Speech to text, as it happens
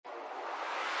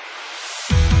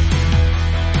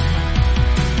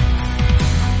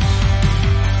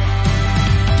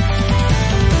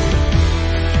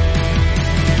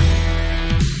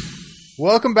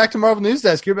Welcome back to Marvel News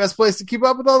Desk, your best place to keep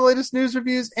up with all the latest news,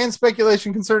 reviews, and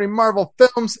speculation concerning Marvel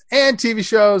films and TV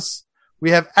shows.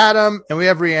 We have Adam and we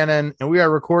have Rhiannon, and we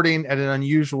are recording at an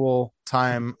unusual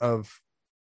time of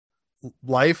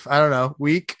life. I don't know,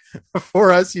 week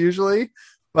for us usually,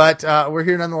 but we're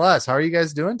here nonetheless. How are you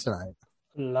guys doing tonight?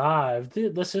 Live.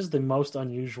 This is the most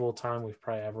unusual time we've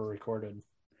probably ever recorded.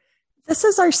 This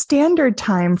is our standard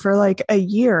time for like a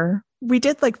year. We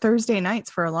did like Thursday nights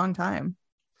for a long time.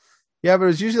 Yeah, but it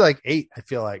was usually like 8, I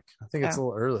feel like. I think it's a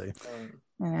little early.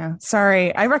 I know.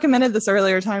 Sorry. I recommended this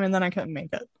earlier time and then I couldn't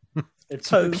make it. It's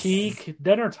peak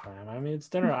dinner time. I mean, it's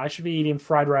dinner. I should be eating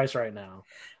fried rice right now.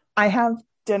 I have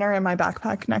dinner in my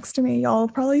backpack next to me. Y'all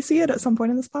probably see it at some point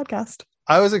in this podcast.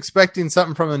 I was expecting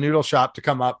something from the noodle shop to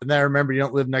come up, and then I remember you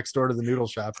don't live next door to the noodle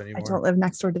shop anymore. I don't live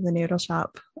next door to the noodle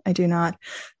shop. I do not.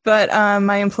 But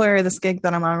my employer, this gig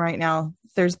that I'm on right now,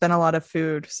 there's been a lot of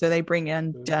food, so they bring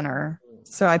in dinner.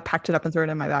 So I packed it up and threw it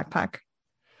in my backpack.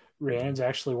 Rhiannon's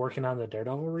actually working on the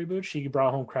Daredevil reboot. She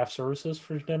brought home craft services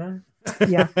for dinner.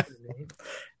 Yeah.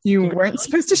 You weren't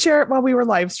supposed to share it while we were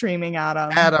live streaming,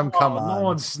 Adam. Adam, come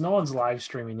on. No one's live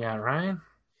streaming yet, right?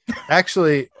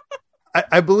 Actually,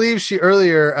 I believe she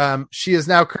is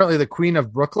now currently the Queen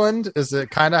of Brooklyn. Is it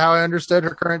kind of how I understood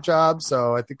her current job?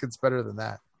 So I think it's better than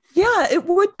that. Yeah, it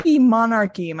would be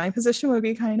monarchy. My position would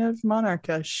be kind of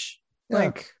monarchish.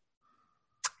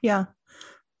 Yeah.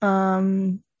 I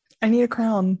need a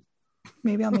crown.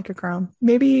 Maybe I'll make a crown.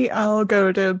 Maybe I'll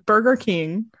go to Burger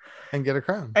King and get a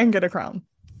crown.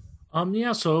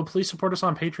 Yeah, so please support us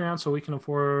on Patreon so we can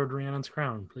afford Rhiannon's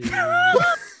crown, please.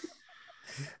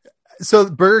 So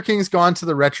Burger King's gone to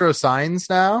the retro signs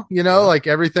now, like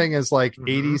everything is like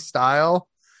 80s style.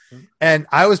 And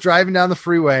I was driving down the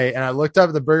freeway and I looked up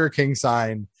at the Burger King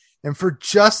sign, and for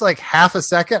just like half a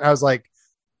second, I was like,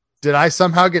 did I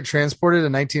somehow get transported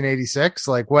in 1986?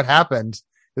 Like, what happened?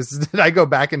 Did I go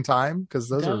back in time? Because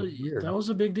those are weird. That was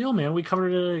a big deal, man. We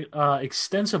covered it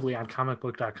extensively on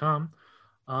comicbook.com.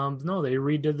 No, they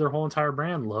redid their whole entire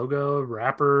brand. Logo,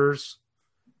 wrappers.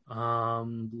 I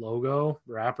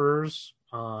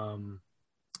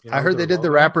heard they did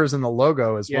the wrappers and the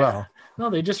logo as well.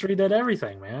 No, they just redid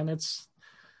everything, man. It's,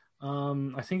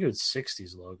 I think it was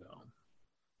 60s logo.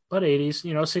 But 80s,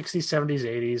 60s, 70s,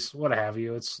 80s, what have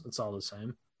you. It's all the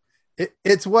same.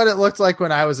 It's what it looked like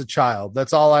when I was a child.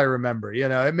 That's all I remember.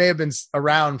 It may have been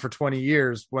around for 20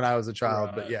 years when I was a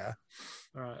child, right. But yeah.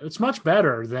 It's much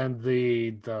better than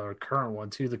the current one,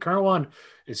 too. The current one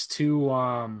is too,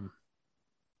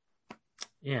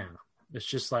 it's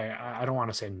just like, I don't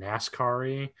want to say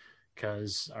NASCAR-y,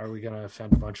 because are we going to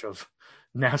offend a bunch of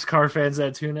NASCAR fans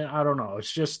that tune in? I don't know. It's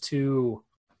just too...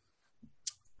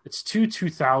 It's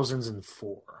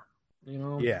 2004,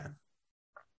 Yeah.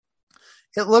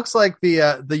 It looks like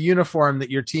the uniform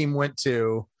that your team went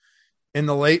to in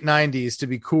the late 90s to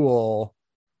be cool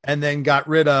and then got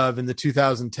rid of in the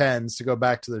 2010s to go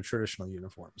back to their traditional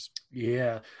uniforms.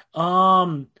 Yeah.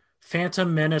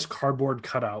 Phantom Menace cardboard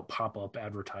cutout pop-up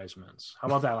advertisements. How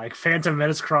about that? Like Phantom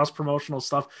Menace cross-promotional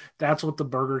stuff. That's what the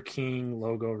Burger King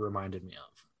logo reminded me of.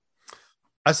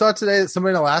 I saw today that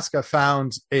somebody in Alaska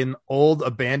found an old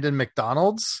abandoned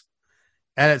McDonald's,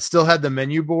 and it still had the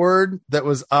menu board that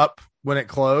was up when it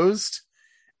closed.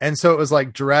 And so it was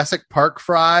like Jurassic Park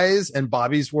fries and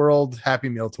Bobby's World Happy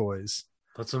Meal toys.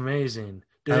 That's amazing.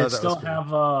 Did it still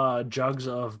have jugs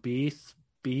of beef?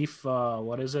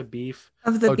 What is it? Beef?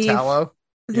 Of the beef. Tallow?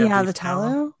 Yeah, the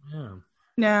tallow? Yeah.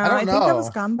 No, I think that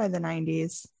was gone by the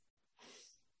 90s.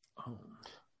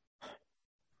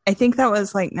 I think that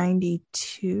was like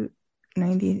 92,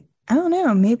 90. I don't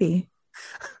know, maybe.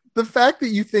 The fact that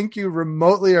you think you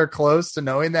remotely are close to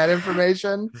knowing that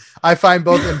information, I find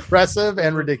both impressive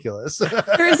and ridiculous.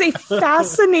 There is a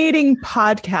fascinating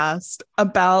podcast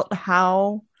about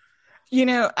how,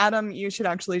 Adam, you should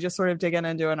actually just sort of dig in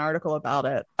and do an article about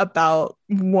it, about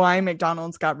why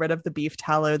McDonald's got rid of the beef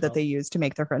tallow that they used to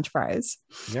make their French fries.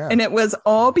 Yeah. And it was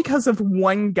all because of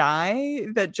one guy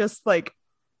that just like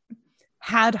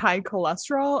had high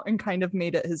cholesterol and kind of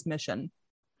made it his mission.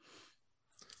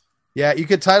 Yeah, you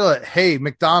could title it, "Hey,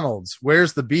 McDonald's,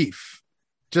 where's the beef?"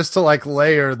 Just to like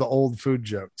layer the old food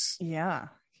jokes. Yeah.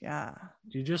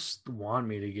 You just want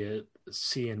me to get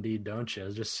C&D, don't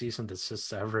you? Just cease and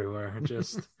desist everywhere.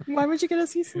 Just why would you get a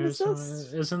cease and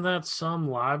desist? Isn't that some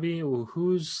lobby?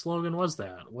 Whose slogan was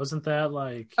that? Wasn't that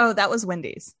like... Oh, that was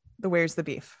Wendy's. The "Where's the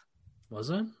beef?" Was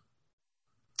it?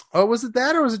 Oh, was it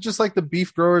that, or was it just like the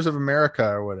Beef Growers of America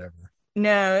or whatever?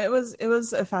 No, it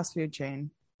was a fast food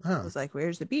chain. I Oh. was like,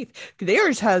 where's the beef?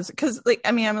 Theirs has, because like,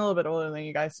 I mean, I'm a little bit older than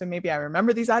you guys, so maybe I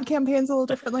remember these ad campaigns a little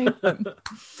differently. But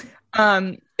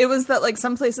it was that like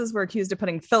some places were accused of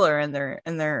putting filler in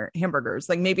their hamburgers.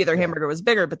 Like maybe their hamburger was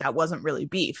bigger, but that wasn't really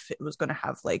beef. It was going to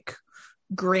have like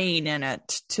grain in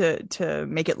it to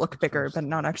make it look bigger, but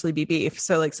not actually be beef.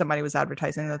 So like somebody was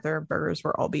advertising that their burgers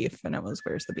were all beef, and it was,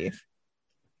 where's the beef?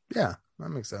 Yeah, that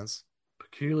makes sense.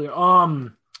 Peculiar.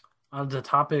 On the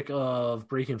topic of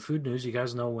breaking food news, you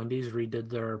guys know Wendy's redid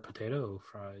their potato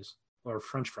fries or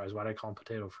French fries. Why do I call them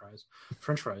potato fries?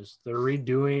 French fries. They're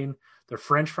redoing their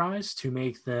French fries to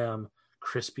make them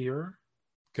crispier,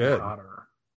 Good. and hotter.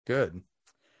 Good.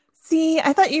 See,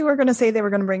 I thought you were going to say they were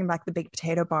going to bring back the baked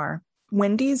potato bar.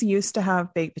 Wendy's used to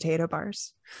have baked potato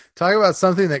bars. Talk about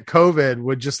something that COVID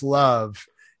would just love.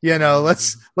 You know,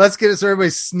 let's get it so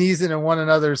everybody's sneezing in one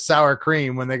another's sour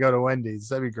cream when they go to Wendy's.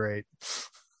 That'd be great.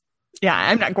 Yeah,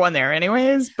 I'm not going there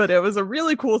anyways, but it was a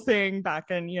really cool thing back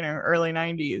in, early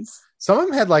 90s. Some of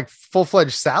them had like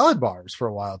full-fledged salad bars for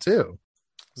a while too.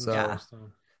 So Yeah.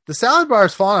 the salad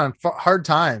bar's fallen on hard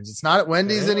times. It's not at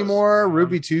Wendy's anymore. Yeah.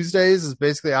 Ruby Tuesdays is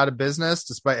basically out of business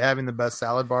despite having the best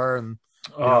salad bar and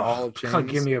all of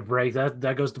chains. Give me a break.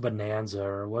 That goes to Bonanza,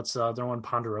 or what's the other one?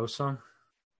 Ponderosa.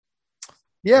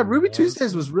 Yeah, Ruby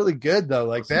Tuesdays was really good though.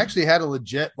 Like they actually had a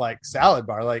legit like salad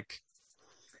bar. Like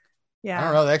Yeah. I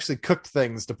don't know, they actually cooked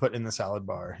things to put in the salad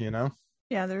bar,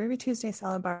 Yeah, the Ruby Tuesday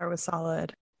salad bar was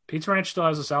solid. Pizza Ranch still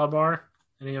has a salad bar.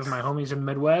 Any of my homies in the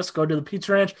Midwest, go to the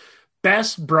Pizza Ranch.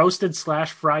 Best broasted /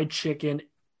 fried chicken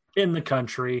in the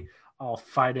country. I'll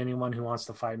fight anyone who wants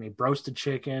to fight me. Broasted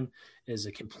chicken is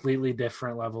a completely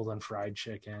different level than fried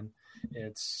chicken.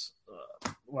 It's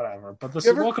whatever. But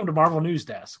welcome to Marvel News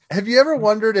Desk. Have you ever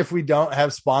wondered if we don't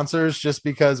have sponsors just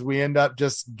because we end up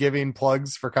just giving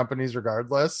plugs for companies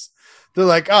regardless? They're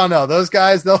like, oh no, those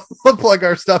guys, they'll plug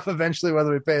our stuff eventually,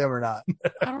 whether we pay them or not.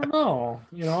 I don't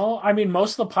know. I mean,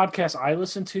 most of the podcasts I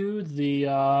listen to,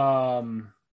 the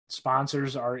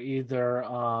sponsors are either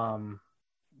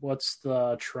what's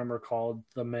the trimmer called?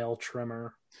 The male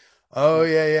trimmer. Oh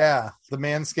yeah. The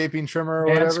manscaping trimmer or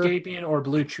whatever. Manscaping or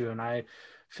Blue Chew. And I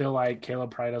feel like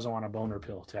Caleb probably doesn't want a boner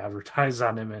pill to advertise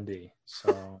on MND.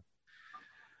 So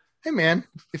hey man,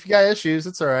 if you got issues,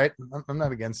 it's all right. I'm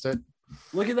not against it.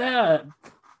 Look at that.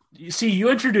 You see, you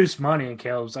introduced money and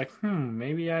Caleb's like,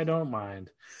 maybe I don't mind.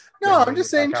 No, I'm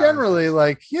just saying generally,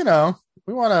 like,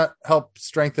 we want to help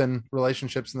strengthen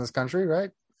relationships in this country,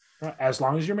 right? As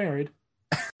long as you're married.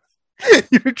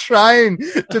 You're trying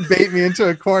to bait me into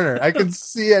a corner. I can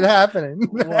see it happening.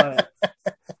 What?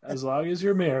 As long as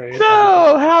you're married. So,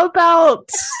 how about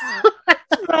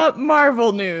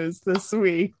Marvel news this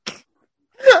week?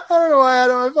 I don't know why,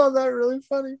 Adam. I found that really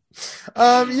funny.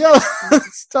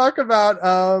 Let's talk about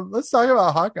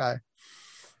Hawkeye.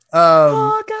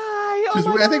 Hawkeye.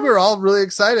 I think we were all really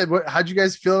excited. How'd you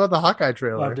guys feel about the Hawkeye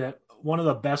trailer? Loved it. One of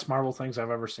the best Marvel things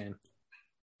I've ever seen.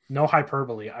 No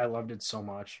hyperbole. I loved it so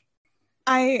much.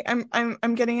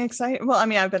 I'm getting excited. Well, I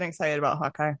mean, I've been excited about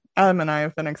Hawkeye. Adam and I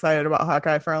have been excited about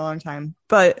Hawkeye for a long time.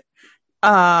 But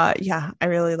I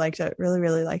really liked it. Really,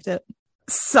 really liked it.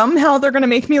 Somehow they're gonna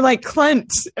make me like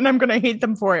Clint, and I'm gonna hate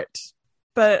them for it.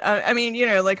 But I mean,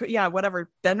 whatever.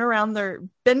 Bend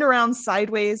around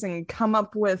sideways and come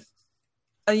up with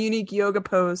a unique yoga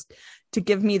pose to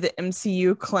give me the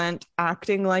MCU Clint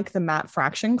acting like the Matt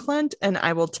Fraction Clint, and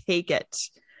I will take it.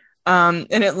 And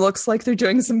it looks like they're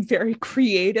doing some very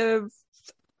creative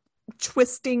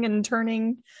twisting and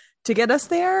turning to get us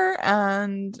there,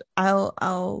 and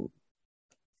I'm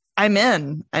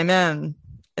in.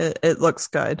 It looks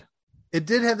good. It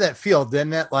did have that feel,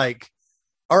 didn't it? Like,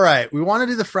 all right, we want to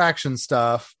do the Fraction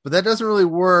stuff, but that doesn't really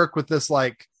work with this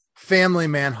like family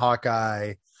man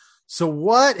Hawkeye. So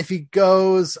what if he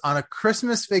goes on a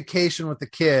Christmas vacation with the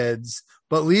kids,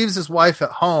 but leaves his wife at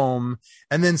home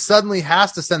and then suddenly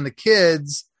has to send the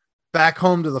kids back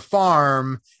home to the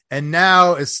farm and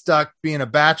now is stuck being a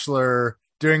bachelor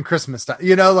during Christmas time?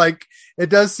 Like it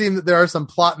does seem that there are some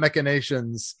plot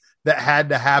machinations that had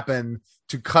to happen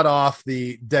to cut off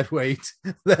the dead weight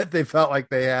that they felt like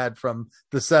they had from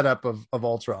the setup of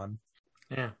Ultron.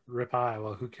 Yeah, rip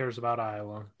Iowa. Who cares about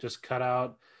Iowa? Just cut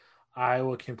out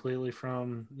Iowa completely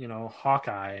from,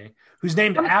 Hawkeye, who's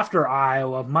named after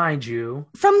Iowa, mind you.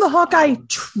 From the Hawkeye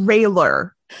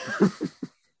trailer.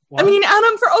 I mean,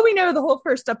 Adam, for all we know, the whole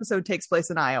first episode takes place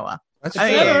in Iowa. That's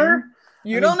fair.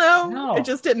 Don't know. No. It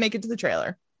just didn't make it to the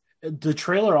trailer. The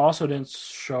trailer also didn't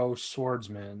show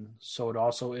swordsmen, so it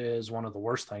also is one of the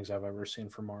worst things I've ever seen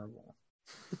for Marvel.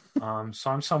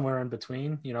 So I'm somewhere in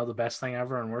between, the best thing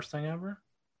ever and worst thing ever.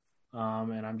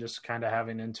 And I'm just kind of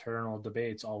having internal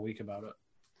debates all week about it.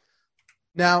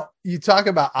 Now, you talk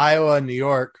about Iowa and New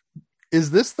York.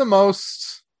 Is this will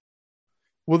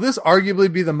this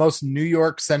arguably be the most New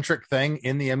York centric thing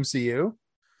in the MCU?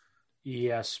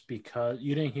 Yes, because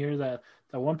you didn't hear that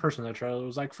one person in the trailer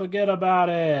was like, forget about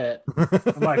it.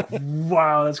 I'm like,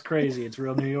 wow, that's crazy. It's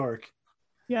real New York.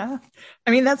 Yeah.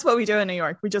 I mean, that's what we do in New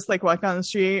York. We just like walk down the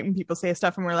street and people say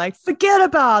stuff and we're like, forget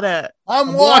about it.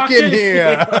 I'm walking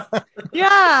here.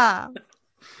 Yeah.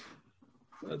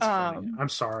 That's funny. I'm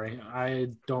sorry. I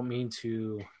don't mean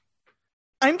to.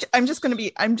 I'm just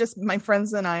my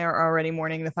friends and I are already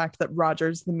mourning the fact that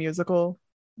Rogers the musical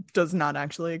does not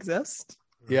actually exist.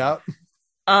 Yeah.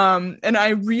 And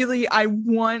I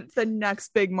want the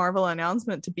next big Marvel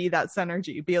announcement to be that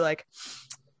synergy. Be like,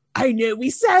 I know we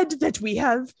said that we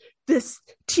have this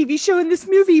TV show and this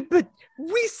movie, but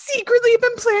we secretly have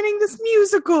been planning this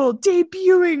musical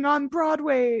debuting on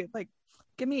Broadway. Like,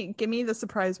 give me the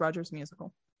surprise Rogers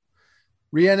musical.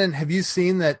 Rhiannon, have you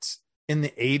seen that in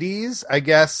the 80s? I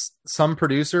guess some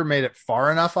producer made it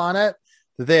far enough on it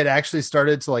that they had actually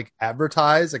started to like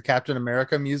advertise a Captain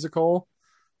America musical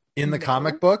in the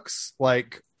comic books,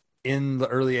 like in the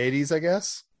early 80s, I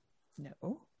guess.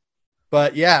 No.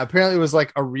 But yeah, apparently it was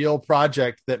like a real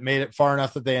project that made it far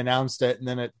enough that they announced it, and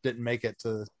then it didn't make it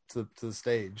to the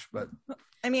stage. But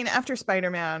I mean, after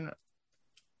Spider-Man,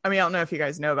 I mean, I don't know if you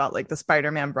guys know about like the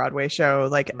Spider-Man Broadway show,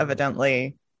 like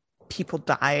evidently people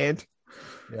died.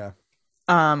 Yeah.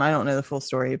 I don't know the full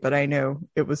story, but I know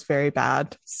it was very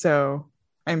bad. So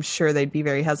I'm sure they'd be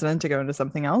very hesitant to go into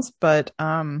something else. But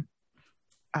I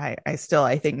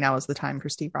think now is the time for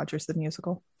Steve Rogers the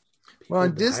musical. Well,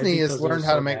 and Disney has learned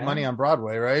how to make money on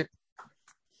Broadway, right?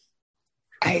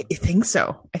 I think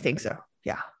so.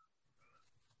 Yeah.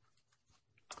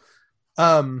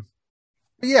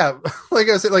 Yeah, like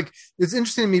I said, like it's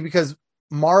interesting to me because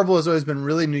Marvel has always been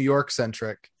really New York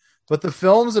centric, but the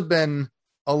films have been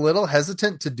a little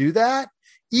hesitant to do that,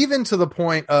 even to the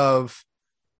point of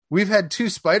we've had 2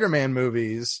 Spider-Man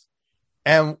movies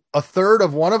and a third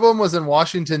of one of them was in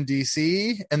Washington,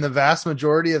 D.C. and the vast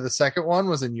majority of the second one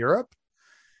was in Europe.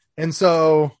 And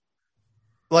so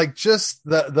like just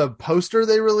the poster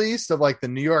they released of like the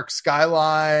New York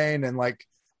skyline and like,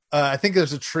 I think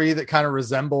there's a tree that kind of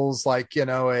resembles like, you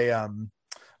know, a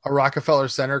Rockefeller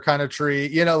Center kind of tree,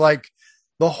 you know, like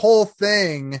the whole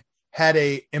thing had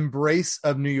a embrace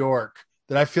of New York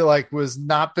that I feel like was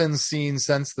not been seen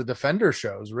since the Defender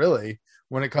shows, really,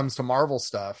 when it comes to Marvel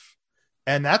stuff.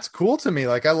 And that's cool to me.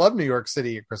 Like I love New York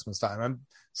City at Christmas time. I'm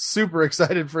super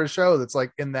excited for a show that's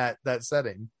like in that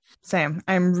setting. Same.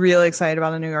 I'm really excited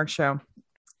about a New York show.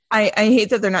 I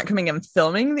hate that they're not coming and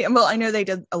filming well, I know they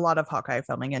did a lot of Hawkeye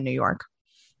filming in New York.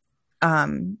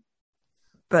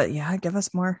 But yeah, give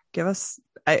us more.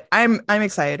 I'm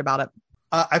excited about it.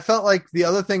 I felt like the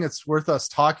other thing that's worth us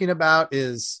talking about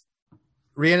is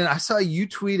Rhiannon, I saw you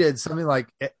tweeted something like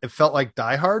it felt like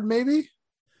Die Hard, maybe.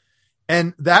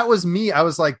 And that was me. I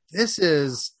was like, this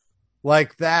is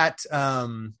like that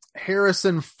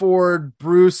Harrison Ford,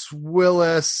 Bruce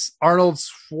Willis, Arnold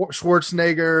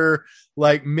Schwarzenegger,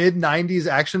 like mid 90s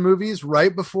action movies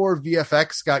right before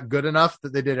VFX got good enough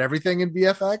that they did everything in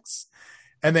VFX.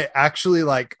 And they actually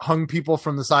like hung people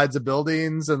from the sides of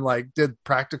buildings and like did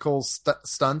practical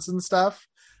stunts and stuff.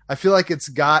 I feel like it's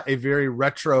got a very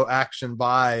retro action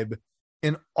vibe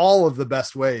in all of the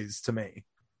best ways to me.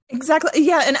 Exactly.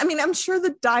 Yeah. And I mean, I'm sure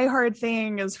the Die Hard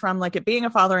thing is from like it being a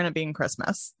father and it being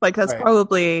Christmas. Like that's right.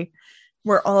 Probably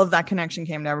where all of that connection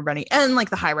came to everybody. And like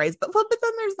the high rise, but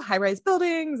then there's the high rise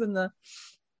buildings and the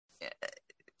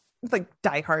like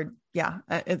Die Hard. Yeah.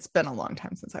 It's been a long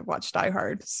time since I've watched Die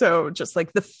Hard. So just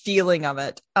like the feeling of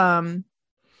it.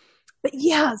 But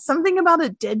yeah, something about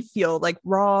it did feel like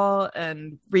raw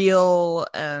and real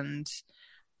and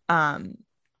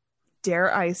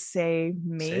dare I say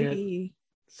maybe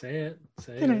say it.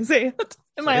 Can I say it?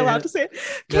 Am I allowed to say it?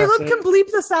 Caleb can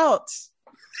bleep this out.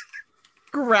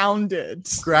 Grounded,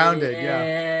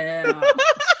 yeah.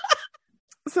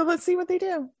 So let's see what they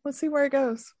do. Let's see where it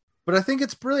goes. But I think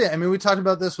it's brilliant. I mean, we talked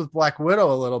about this with Black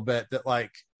Widow a little bit, that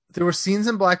like there were scenes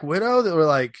in Black Widow that were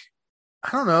like,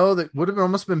 I don't know, that would have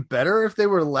almost been better if they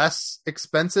were less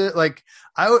expensive. Like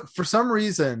for some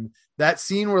reason, that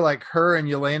scene where like her and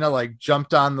Yelena like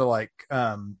jumped on the like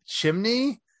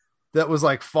chimney that was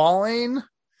like falling,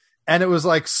 and it was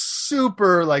like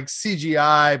super like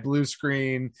CGI blue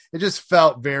screen. It just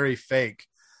felt very fake.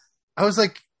 I was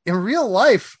like, in real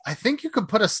life, I think you could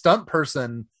put a stunt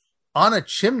person on a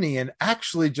chimney and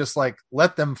actually just like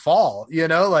let them fall, you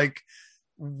know, like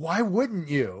why wouldn't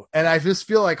you? And I just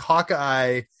feel like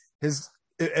Hawkeye has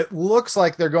it looks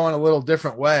like they're going a little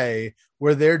different way,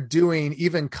 where they're doing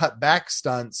even cut back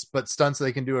stunts, but stunts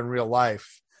they can do in real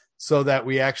life, so that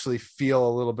we actually feel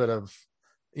a little bit of,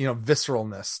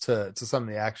 visceralness to some of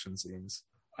the action scenes.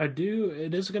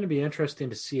 It is going to be interesting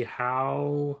to see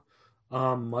how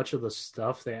much of the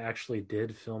stuff they actually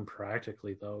did film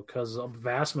practically, though, because a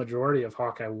vast majority of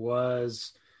Hawkeye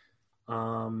was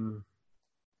on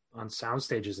sound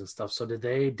stages and stuff. So did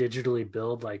they digitally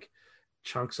build like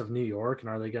chunks of New York, and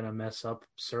are they going to mess up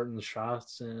certain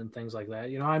shots and things like that?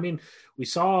 I mean, we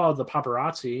saw the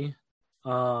paparazzi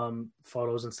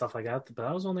photos and stuff like that, but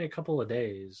that was only a couple of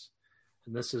days,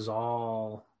 and this is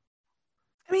all.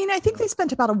 I mean, I think they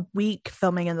spent about a week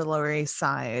filming in the Lower East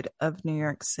Side of New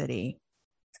York City.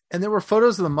 And there were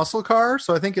photos of the muscle car,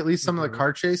 so I think at least some of the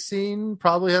car chase scene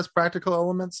probably has practical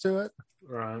elements to it.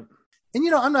 Right.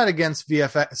 And, I'm not against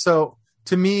VFX. So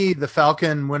to me, the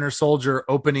Falcon Winter Soldier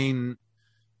opening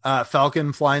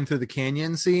Falcon flying through the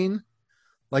canyon scene,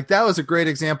 like that was a great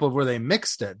example of where they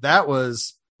mixed it. That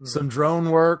was some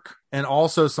drone work and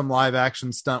also some live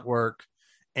action stunt work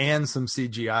and some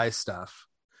CGI stuff.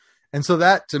 And so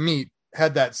that to me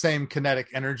had that same kinetic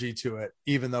energy to it,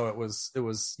 even though it was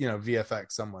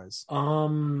VFX some ways.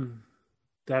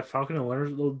 That Falcon and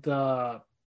Winter,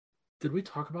 did we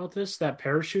talk about this? That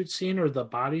parachute scene or the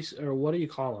bodies, or what do you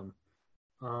call them?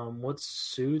 What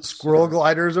suits? Squirrel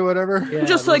gliders or whatever? Yeah,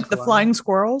 just like the flying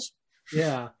squirrels.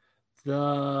 Yeah.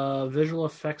 The visual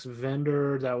effects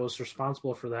vendor that was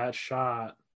responsible for that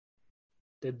shot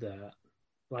did that.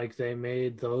 Like they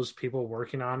made those people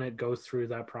working on it go through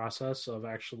that process of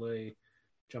actually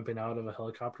jumping out of a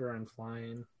helicopter and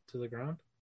flying to the ground.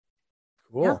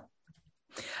 Cool. Yeah.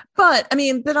 But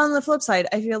on the flip side,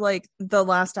 I feel like the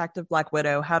last act of Black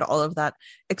Widow had all of that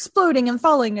exploding and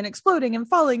falling and exploding and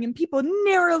falling and people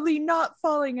narrowly not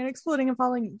falling and exploding and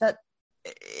falling, that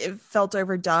it felt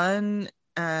overdone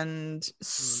and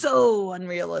so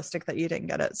unrealistic that you didn't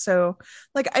get it. So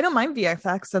like, I don't mind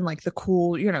VFX and like the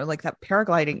cool, like that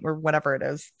paragliding or whatever it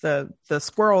is, the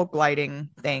squirrel gliding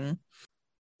thing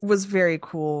was very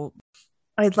cool.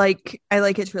 I like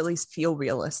it to at least feel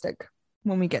realistic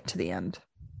when we get to the end.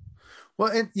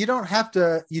 Well, and you don't have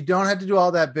to do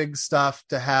all that big stuff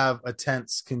to have a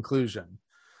tense conclusion.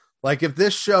 Like if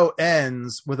this show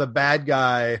ends with a bad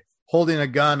guy holding a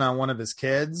gun on one of his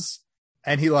kids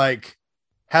and he like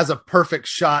has a perfect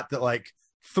shot that like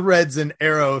threads an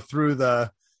arrow through the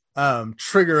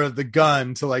trigger of the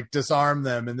gun to like disarm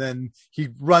them, and then he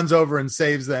runs over and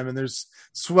saves them, and there's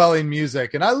swelling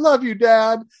music and "I love you,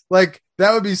 Dad," like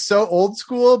that would be so old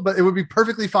school, but it would be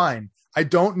perfectly fine. I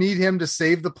don't need him to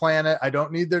save the planet. I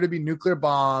don't need there to be nuclear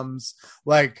bombs.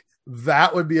 Like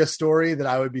that would be a story that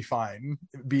I would be fine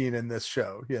being in this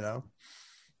show,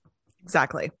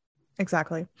 Exactly.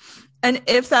 And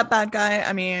if that bad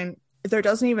guy, there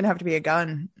doesn't even have to be a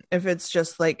gun. If it's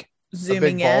just like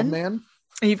zooming in, man,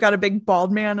 and you've got a big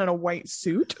bald man in a white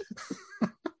suit,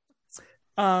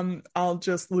 I'll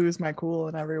just lose my cool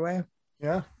in every way.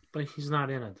 Yeah. But he's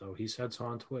not in it though. He said so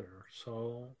on Twitter.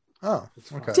 So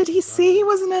okay. Did he say he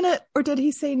wasn't in it, or did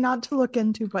he say not to look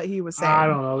into what he was saying? I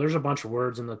don't know. There's a bunch of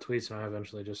words in the tweets, and I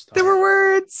eventually just stopped. There were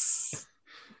words.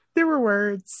 Has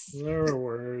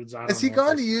he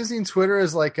gone to using Twitter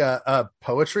as like a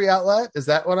poetry outlet? Is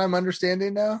that what I'm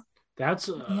understanding now? That's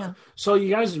So you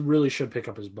guys really should pick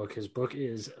up his book. His book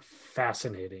is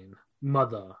fascinating.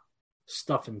 Mother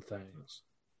Stuff and Things.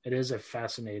 It is a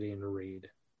fascinating read.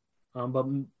 But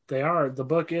the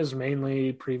book is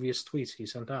mainly previous tweets he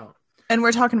sent out. And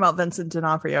we're talking about Vincent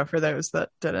D'Onofrio for those that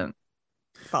didn't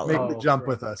follow. Make the jump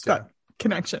with us. Yeah.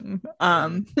 Connection.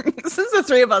 Since the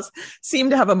three of us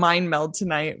seem to have a mind meld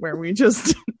tonight where we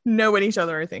just know what each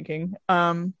other are thinking.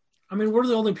 We're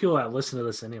the only people that listen to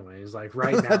this anyways. Like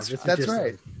right now. that's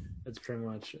right. That's pretty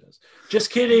much it.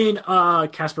 Just kidding.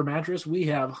 Casper Mattress, we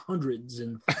have hundreds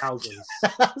and thousands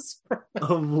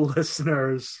of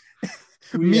listeners.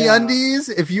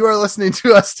 MeUndies, if you are listening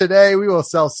to us today, we will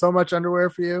sell so much underwear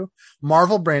for you.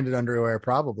 Marvel branded underwear,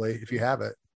 probably, if you have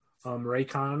it.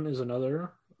 Raycon is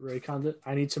another. Raycon.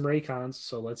 I need some Raycons,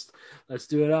 so let's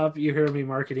do it up. You hear me,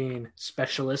 marketing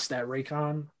specialist at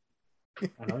Raycon.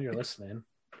 I know you're listening.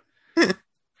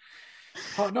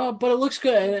 No, but it looks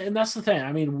good, and that's the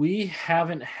thing. We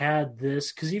haven't had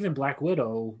this because even Black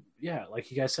Widow, like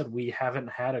you guys said, we haven't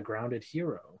had a grounded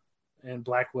hero, and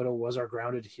Black Widow was our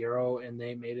grounded hero, and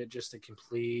they made it just a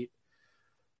complete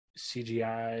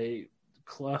CGI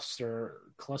cluster.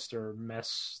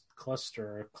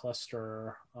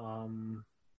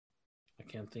 I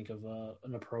can't think of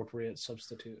an appropriate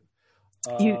substitute.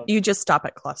 You just stop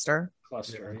at cluster.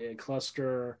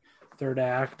 Cluster. third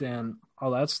act and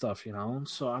all that stuff, you know.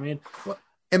 So I mean,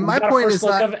 and we my got a point first is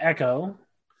look not of Echo.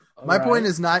 my point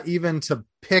is not even to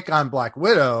pick on Black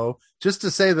Widow, just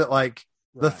to say that like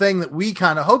the thing that we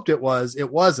kind of hoped it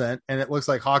wasn't, and it looks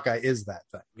like Hawkeye is that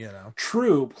thing, you know.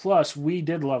 True. Plus, we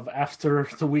did love, after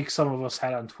the week some of us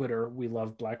had on Twitter, we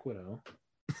loved Black Widow.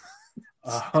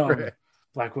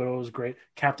 Black Widow was great.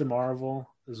 Captain Marvel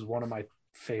is one of my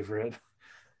favorite.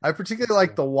 I particularly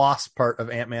like the Wasp part of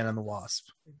Ant-Man and the Wasp.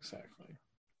 Exactly.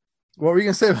 What were you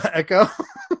gonna say about Echo?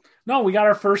 No, we got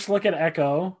our first look at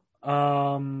Echo.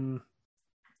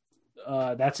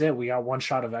 That's it. We got one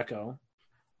shot of Echo.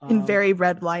 In very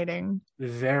red lighting.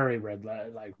 Very red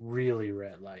light, like really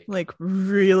red light. Like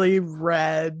really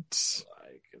red.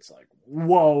 Like it's like,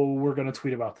 whoa, we're gonna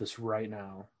tweet about this right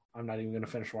now. I'm not even gonna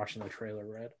finish watching the trailer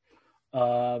red.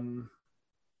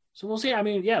 So we'll see. I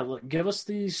mean, yeah, look, give us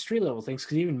these street level things,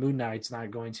 because even Moon Knight's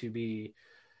not going to be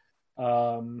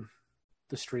the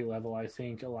street level I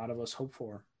think a lot of us hope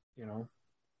for, you know.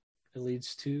 It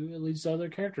leads to other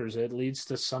characters. It leads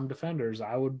to some defenders.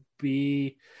 I would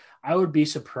be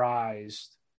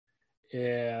surprised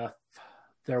if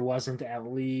there wasn't at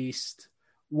least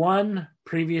one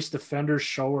previous Defenders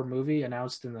show or movie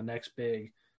announced in the next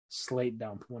big slate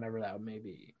dump, whenever that may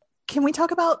be. Can we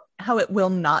talk about how it will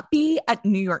not be at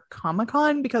New York Comic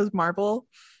Con because Marvel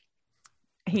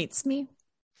hates me?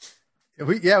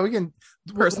 We can.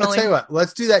 Personally, Let's tell you what.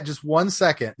 Let's do that just 1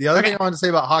 second. The other thing I want to say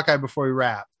about Hawkeye before we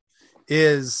wrap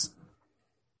is,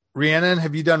 Rhiannon,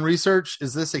 have you done research?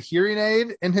 Is this a hearing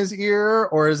aid in his ear,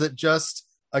 or is it just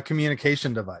a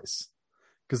communication device?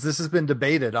 Because this has been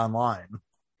debated online.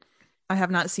 I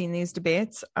have not seen these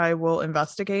debates. I will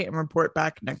investigate and report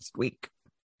back next week.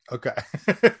 Okay.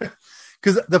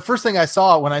 Because the first thing I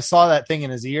saw when I saw that thing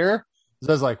in his ear, I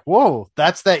was like, whoa,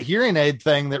 that's that hearing aid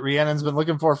thing that Rhiannon's been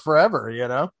looking for forever, you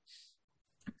know?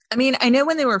 I mean, I know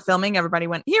when they were filming, everybody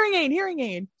went, hearing aid, hearing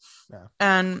aid. Yeah.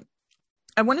 And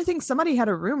I want to think somebody had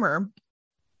a rumor.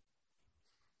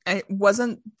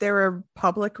 Wasn't there a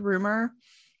public rumor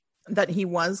that he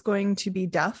was going to be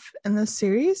deaf in this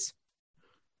series?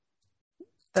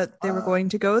 That they were going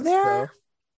to go there? Yeah.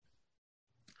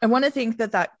 I want to think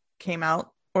that came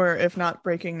out, or if not,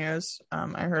 breaking news.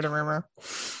 I heard a rumor.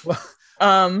 Well,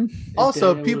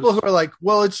 Also, people who are like,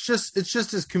 well, it's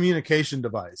just his communication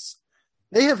device.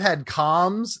 They have had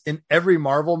comms in every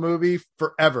Marvel movie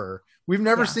forever. We've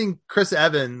never seen Chris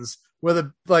Evans with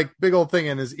a like big old thing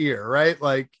in his ear, right?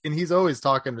 Like, and he's always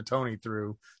talking to Tony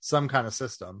through some kind of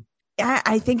system.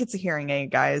 I think it's a hearing aid,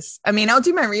 guys. I mean, I'll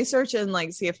do my research and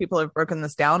like see if people have broken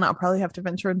this down. I'll probably have to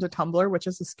venture into Tumblr, which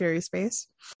is a scary space.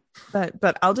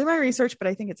 But I'll do my research. But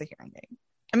I think it's a hearing aid.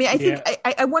 I mean, I think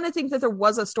I want to think that there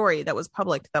was a story that was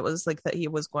public that was like that he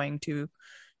was going to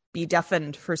be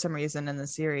deafened for some reason in the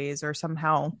series, or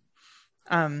somehow.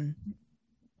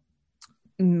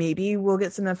 Maybe we'll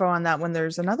get some info on that when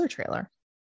there's another trailer.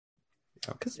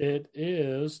 It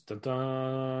is. Dun,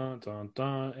 dun, dun,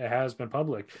 dun. It has been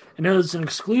public. And it was an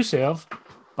exclusive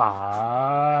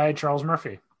by Charles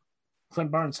Murphy. Clint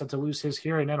Barnes set to lose his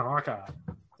hearing in Hawkeye.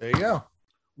 There you go.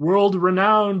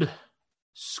 World-renowned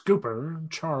scooper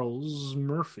Charles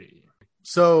Murphy.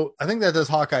 So I think that does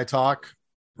Hawkeye talk,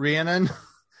 Rhiannon.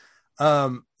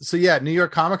 So yeah, New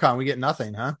York Comic Con, we get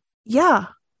nothing, huh? Yeah.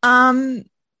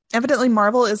 Evidently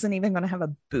Marvel isn't even going to have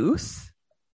a booth.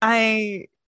 I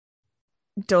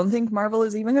don't think Marvel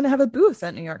is even going to have a booth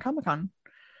at New York Comic Con.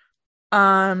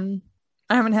 I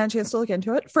haven't had a chance to look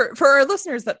into it. For our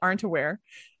listeners that aren't aware,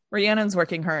 Rhiannon's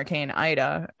working Hurricane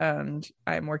Ida, and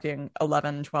I'm working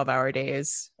 11, 12-hour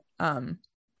days.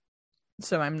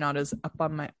 So I'm not as up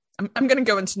on my... I'm going to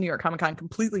go into New York Comic Con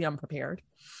completely unprepared.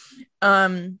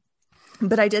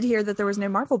 But I did hear that there was no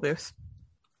Marvel booth.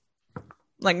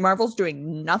 Like, Marvel's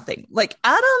doing nothing. Like,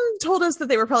 Adam told us that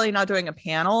they were probably not doing a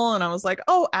panel, and I was like,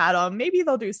 oh, Adam, maybe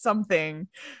they'll do something.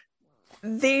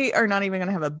 They are not even going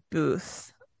to have a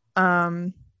booth.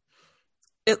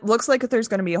 It looks like there's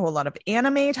going to be a whole lot of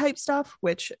anime type stuff,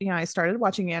 which, you know, I started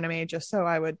watching anime just so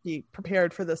I would be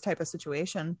prepared for this type of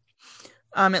situation.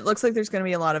 It looks like there's going to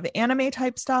be a lot of anime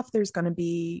type stuff. There's going to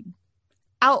be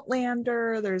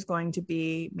Outlander. There's going to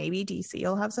be maybe DC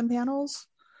will have some panels.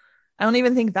 I don't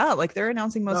even think that. Like, they're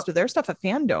announcing most of their stuff at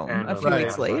Fandom a few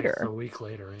weeks later. A week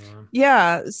later, yeah.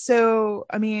 Yeah. So,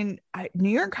 I mean, New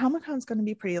York Comic Con is going to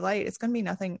be pretty light. It's going to be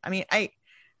nothing. I mean, I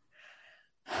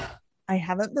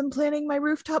haven't been planning my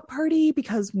rooftop party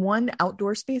because one,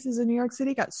 outdoor spaces in New York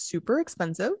City got super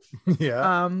expensive.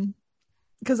 Yeah.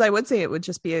 Because I would say it would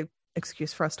just be an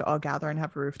excuse for us to all gather and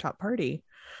have a rooftop party.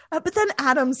 But then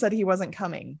Adam said he wasn't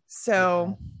coming.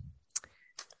 So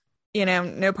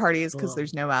No parties because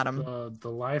there's no Adam.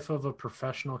 The life of a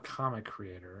professional comic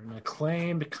creator, an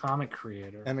acclaimed comic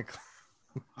creator. And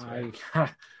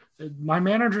My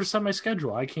manager set my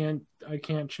schedule. I can't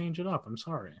change it up. I'm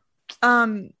sorry.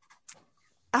 Adam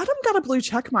got a blue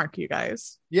check mark, you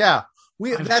guys. yeah,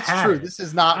 that's true. It. This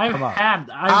is not. I've come on. had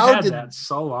that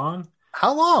so long.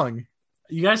 How long?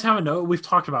 You guys haven't known. We've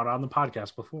talked about it on the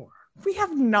podcast before. We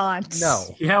have not.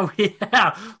 No. Yeah, we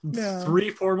have. No.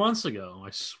 3-4 months ago. I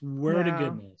swear to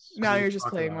goodness. Now We've you're just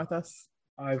talked playing about with us.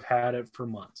 I've had it for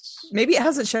months. Maybe it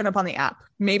hasn't shown up on the app.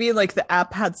 Maybe like the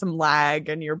app had some lag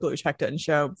and your blue check didn't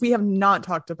show. We have not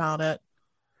talked about it.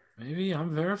 Maybe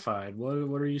I'm verified.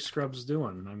 What are you scrubs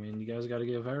doing? I mean, you guys got to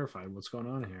get verified. What's going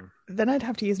on here? Then I'd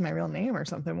have to use my real name or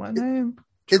something, wouldn't I?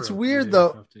 It's True. weird, You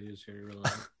though. have to use your real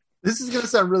name. This is going to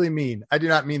sound really mean. I do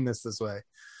not mean this way.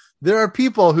 There are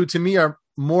people who, to me, are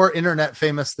more internet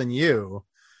famous than you,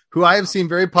 who I have seen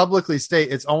very publicly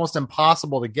state it's almost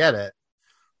impossible to get it.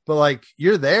 But like,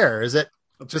 you're there. Is it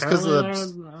just because of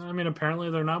the? I mean, apparently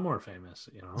they're not more famous.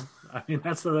 I mean,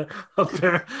 that's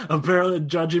apparently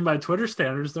judging by Twitter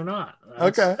standards, they're not.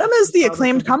 Okay. Adam is the how they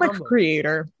acclaimed can comic become.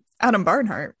 creator, Adam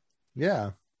Barnhart.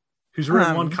 Yeah. Who's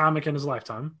written one comic in his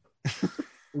lifetime?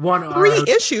 One 3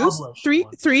 issues, published three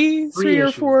one. or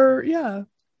issues. 4. Yeah.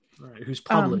 Right, who's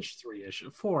published 3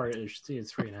 issues, 4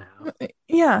 issues, 3.5.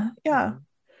 Yeah.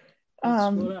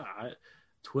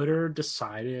 Twitter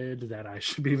decided that I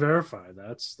should be verified.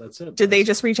 That's it. Did they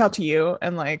just reach out to you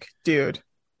and like, dude,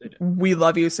 we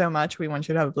love you so much. We want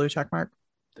you to have a blue check mark.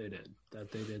 They did.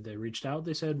 They reached out.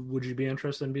 They said, would you be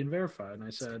interested in being verified? And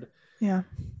I said, yeah,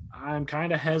 I'm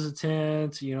kind of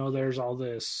hesitant. There's all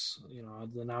this,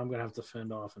 now I'm going to have to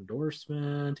fend off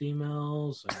endorsement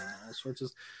emails and all sorts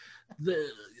of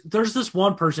there's this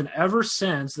one person ever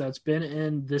since that's been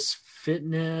in this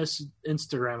fitness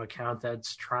Instagram account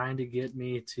that's trying to get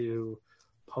me to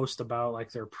post about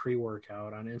like their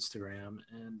pre-workout on Instagram,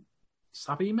 and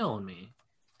stop emailing me.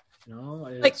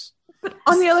 But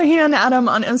on the other hand, Adam,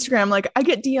 on Instagram, like I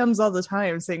get DMs all the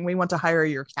time saying we want to hire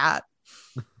your cat.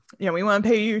 We want to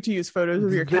pay you to use photos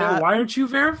of your cat. Why aren't you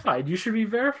verified? You should be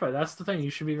verified. That's the thing. You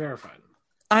should be verified.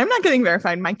 I'm not getting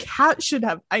verified. My cat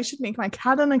I should make my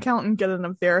cat an account and get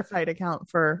a verified account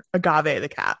for Agave the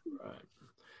cat.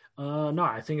 Right. No,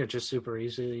 I think it's just super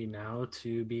easy now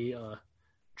to be a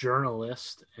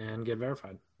journalist and get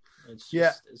verified. It's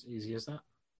just as easy as that.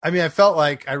 I mean, I felt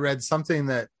like I read something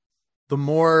that the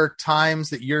more times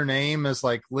that your name is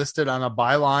like listed on a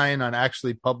byline on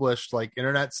actually published like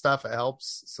internet stuff, it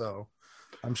helps. So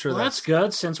I'm sure that's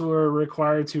good, since we're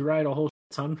required to write a whole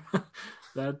ton.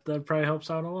 That probably helps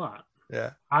out a lot. Yeah.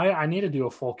 I need to do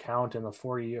a full count in the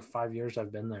 5 years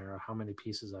I've been there, how many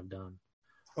pieces I've done.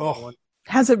 Oh,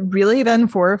 has it really been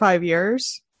 4 or 5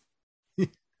 years?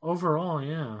 Overall,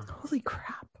 yeah. Holy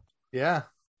crap. Yeah.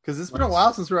 Because it's been a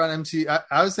while since we were on MCU.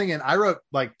 I was thinking I wrote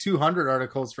like 200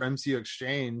 articles for MCU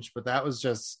Exchange, but that was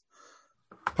just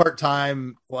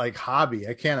part-time like hobby.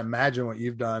 I can't imagine what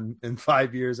you've done in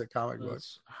 5 years at Comic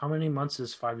Books. How many months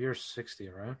is 5 years? 60,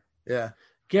 right? Yeah.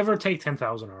 Give or take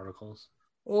 10,000 articles.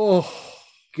 Oh,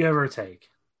 give or take.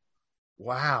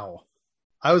 Wow.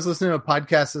 I was listening to a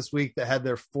podcast this week that had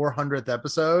their 400th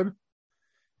episode.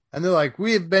 And they're like,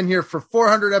 we have been here for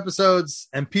 400 episodes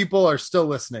and people are still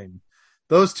listening.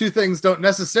 Those two things don't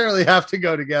necessarily have to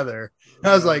go together. And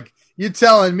I was like, you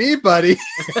telling me, buddy?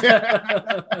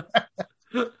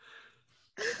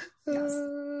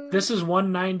 This is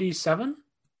 197?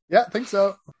 Yeah, I think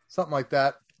so. Something like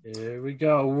that. Here we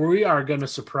go. We are going to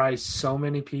surprise so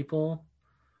many people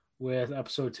with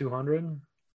episode 200.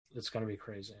 It's going to be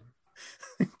crazy.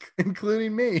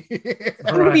 Including me.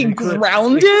 I'm going to be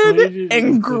grounded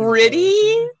and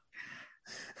gritty.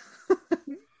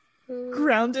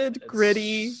 Grounded,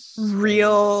 gritty,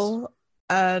 real,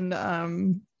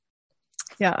 and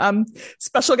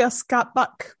special guest Scott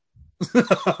Buck.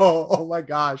 Oh my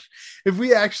gosh. If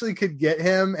we actually could get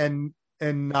him and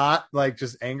not like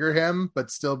just anger him,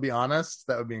 but still be honest,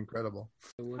 that would be incredible.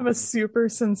 Have a super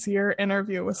sincere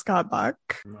interview with Scott Buck.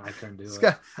 I couldn't do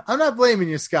Scott, I'm not blaming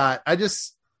you, Scott.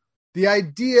 The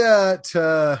idea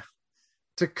to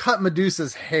cut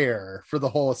Medusa's hair for the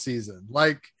whole season,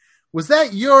 like, was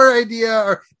that your idea,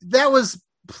 or that was?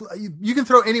 You can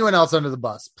throw anyone else under the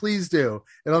bus. Please do.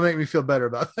 It'll make me feel better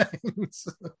about things.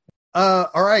 All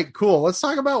right, cool. Let's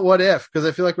talk about What If, because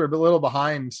I feel like we're a little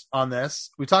behind on this.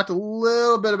 We talked a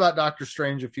little bit about Doctor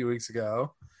Strange a few weeks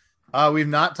ago. We've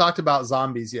not talked about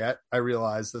zombies yet, I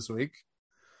realized this week.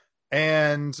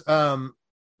 And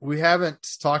we haven't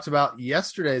talked about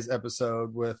yesterday's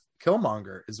episode with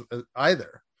Killmonger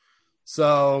either.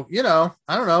 So,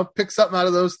 I don't know, pick something out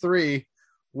of those three.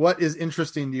 what is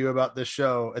interesting to you about this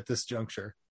show at this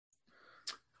juncture?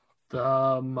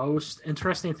 The most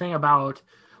interesting thing about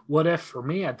What If for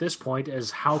me at this point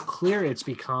is how clear it's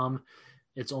become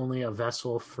it's only a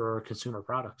vessel for consumer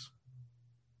products.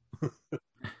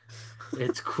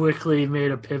 It's quickly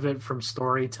made a pivot from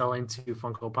storytelling to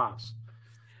Funko Pops.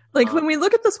 Like when we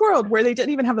look at this world where they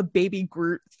didn't even have a baby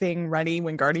Groot thing ready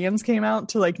when Guardians came out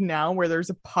to like now where there's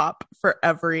a pop for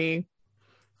every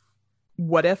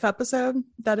What If episode.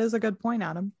 That is a good point,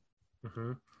 Adam.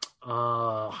 Mm-hmm.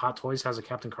 Hot Toys has a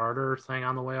Captain Carter thing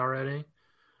on the way already.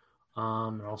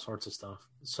 And all sorts of stuff.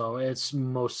 So it's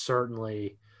most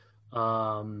certainly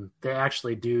they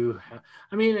actually do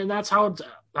and that's how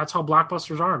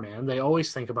blockbusters are, man. They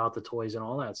always think about the toys and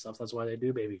all that stuff. That's why they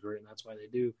do Baby Groot, and that's why they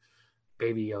do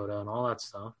Baby Yoda and all that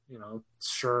stuff. You know,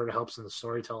 sure, it helps in the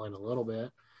storytelling a little bit,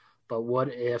 but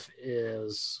What If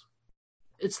it's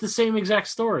the same exact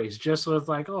stories, just with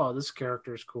like, oh, this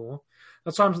character is cool.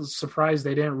 That's why I'm surprised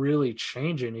they didn't really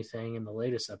change anything in the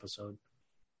latest episode.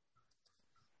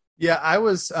 Yeah, I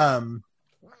was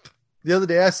the other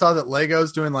day I saw that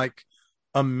Lego's doing like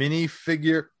a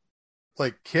minifigure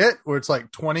like kit where it's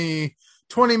like 20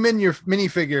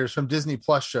 minifigures from Disney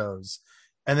Plus shows,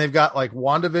 and they've got like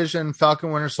WandaVision,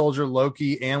 Falcon Winter Soldier,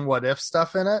 Loki, and What If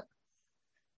stuff in it.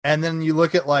 And then you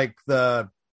look at like the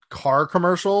car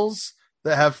commercials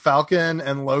that have Falcon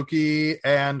and Loki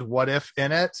and What If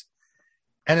in it,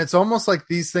 and it's almost like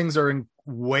these things are in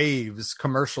waves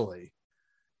commercially.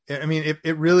 I mean,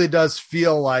 it really does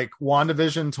feel like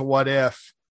WandaVision to What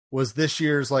If was this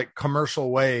year's like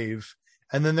commercial wave.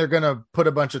 And then they're going to put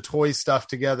a bunch of toy stuff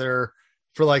together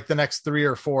for like the next 3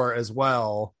 or 4 as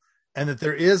well. And that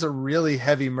there is a really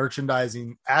heavy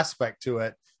merchandising aspect to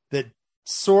it that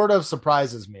sort of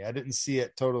surprises me. I didn't see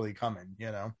it totally coming,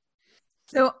 you know?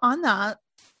 So on that,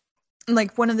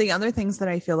 like one of the other things that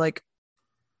I feel like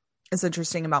is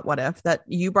interesting about What If that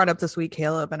you brought up this week,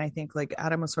 Caleb, and I think like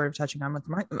Adam was sort of touching on with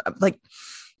like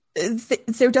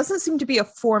there doesn't seem to be a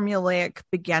formulaic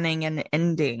beginning and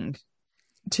ending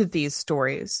to these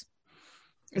stories.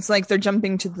 It's like they're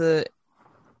jumping to the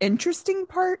interesting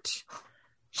part,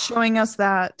 showing us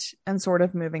that, and sort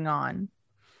of moving on.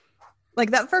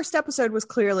 Like that first episode was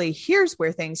clearly here's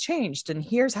where things changed and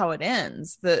here's how it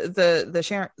ends.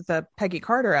 The Peggy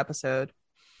Carter episode.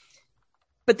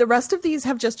 But the rest of these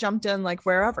have just jumped in like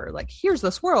wherever. Like, here's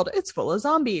this world. It's full of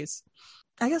zombies.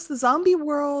 I guess the zombie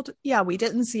world, yeah, we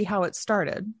didn't see how it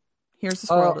started. Here's this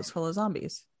world. It's full of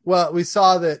zombies. Well, we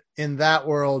saw that in that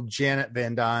world, Janet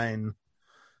Van Dyne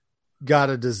got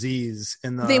a disease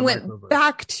in the... They went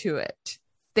back to it.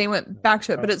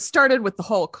 But it started with the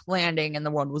Hulk landing and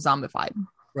the world was zombified.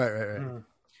 Right.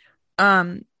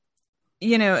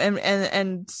 You know,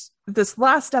 and this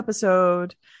last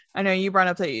episode... I know you brought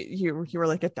up that you were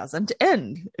like, it doesn't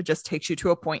end. It just takes you to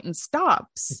a point and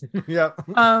stops. Yeah.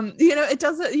 You know, it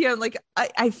doesn't, you know, like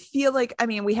I feel like, I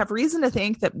mean, we have reason to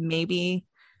think that maybe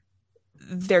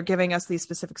they're giving us these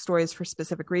specific stories for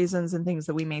specific reasons and things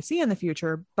that we may see in the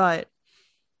future. But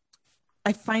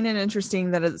I find it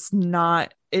interesting that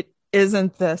it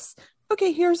isn't this,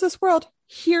 okay, here's this world.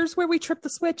 Here's where we tripped the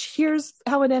switch. Here's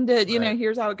how it ended. You know,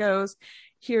 here's how it goes.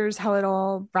 Here's how it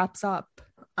all wraps up.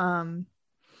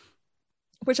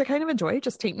 Which I kind of enjoy.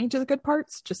 Just take me to the good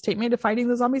parts. Just take me to fighting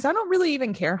the zombies. I don't really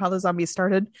even care how the zombies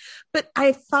started. But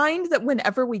I find that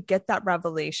whenever we get that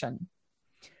revelation,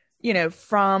 you know,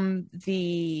 from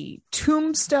the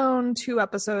Tombstone 2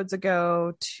 episodes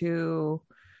ago to,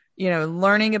 you know,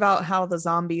 learning about how the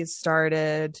zombies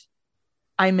started,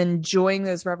 I'm enjoying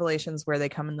those revelations where they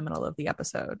come in the middle of the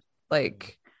episode.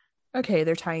 Like, okay,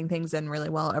 they're tying things in really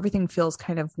well. Everything feels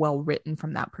kind of well written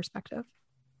from that perspective.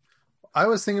 I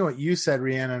was thinking what you said,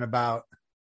 Rhiannon, about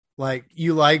like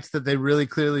you liked that they really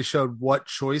clearly showed what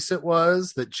choice it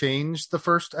was that changed the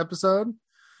first episode.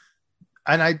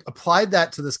 And I applied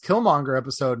that to this Killmonger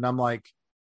episode, and I'm like,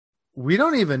 we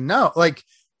don't even know. Like,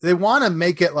 they want to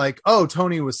make it like, oh,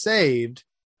 Tony was saved,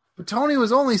 but Tony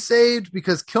was only saved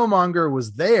because Killmonger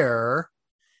was there,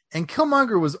 and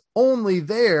Killmonger was only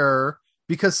there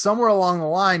because somewhere along the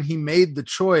line he made the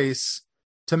choice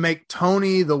to make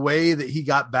Tony the way that he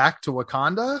got back to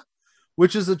Wakanda,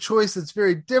 which is a choice that's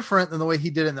very different than the way he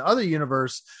did in the other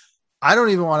universe. I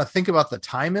don't even want to think about the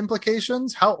time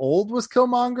implications. How old was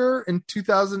Killmonger in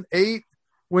 2008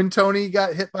 when Tony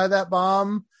got hit by that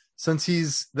bomb, since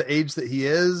he's the age that he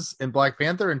is in Black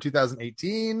Panther in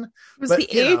 2018? It was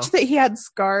the age that he had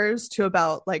scars to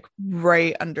about like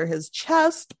right under his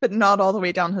chest, but not all the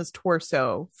way down his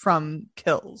torso from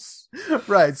kills.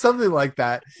 Right. Something like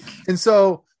that. And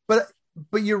so, but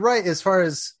you're right. As far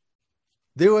as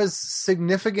there was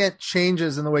significant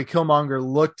changes in the way Killmonger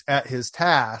looked at his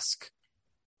task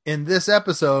in this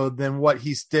episode than what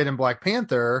he did in Black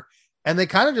Panther. And they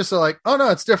kind of just are like, oh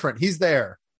no, it's different. He's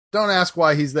there. Don't ask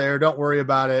why he's there. Don't worry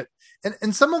about it.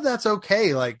 And some of that's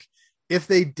okay. Like if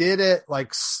they did it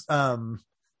like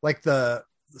the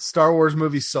Star Wars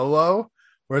movie Solo,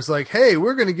 where it's like, hey,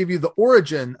 we're going to give you the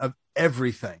origin of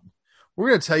everything. We're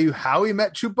going to tell you how he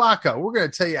met Chewbacca. We're going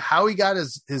to tell you how he got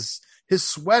his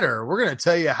sweater. We're going to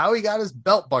tell you how he got his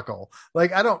belt buckle.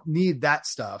 Like, I don't need that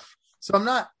stuff. So I'm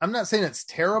not saying it's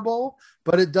terrible,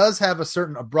 but it does have a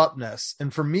certain abruptness.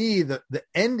 And for me, the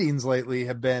endings lately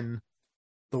have been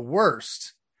the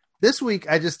worst. This week,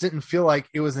 I just didn't feel like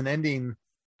it was an ending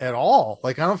at all.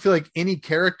 Like, I don't feel like any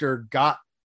character got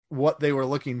what they were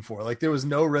looking for. Like, there was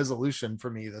no resolution for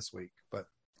me this week. But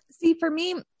see, for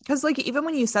me, because like even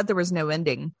when you said there was no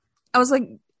ending, I was like,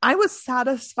 I was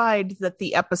satisfied that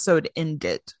the episode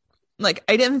ended. Like,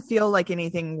 I didn't feel like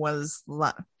anything was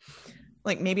like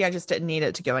maybe I just didn't need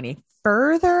it to go any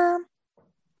further.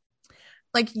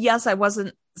 Like, yes, I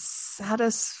wasn't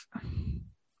satisfied.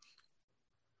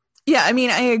 Yeah, I mean,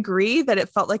 I agree that it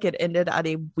felt like it ended at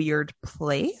a weird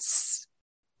place.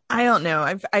 I don't know.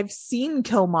 I've seen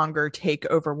Killmonger take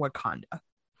over Wakanda.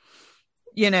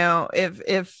 You know,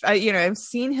 if I, you know, I've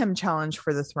seen him challenge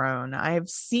for the throne. I've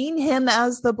seen him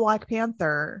as the Black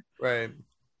Panther. right.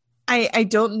 I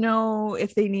don't know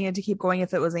if they needed to keep going,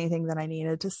 if it was anything that I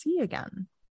needed to see again.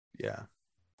 Yeah,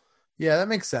 that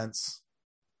makes sense.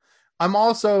 I'm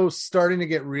also starting to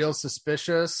get real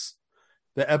suspicious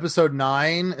that episode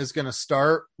 9 is going to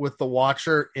start with the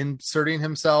Watcher inserting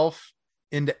himself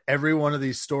into every one of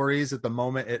these stories at the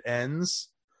moment it ends.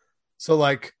 So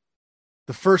like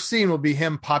the first scene will be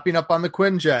him popping up on the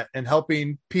Quinjet and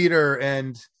helping Peter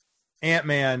and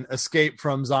Ant-Man escape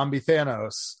from zombie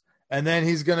Thanos. And then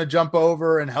he's going to jump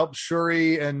over and help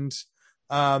Shuri and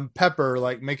Pepper,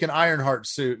 like make an Ironheart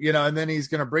suit, you know, and then he's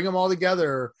going to bring them all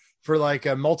together for like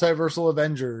a multiversal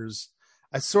Avengers.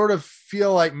 I sort of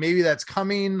feel like maybe that's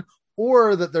coming,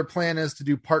 or that their plan is to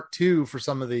do part 2 for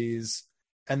some of these,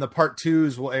 and the part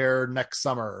 2s will air next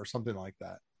summer or something like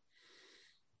that.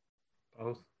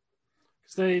 Both.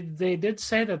 Because they did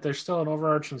say that there's still an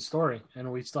overarching story,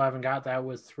 and we still haven't got that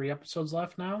with 3 episodes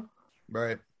left now.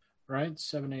 Right.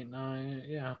 7, 8, 9,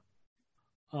 yeah.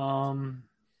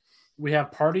 We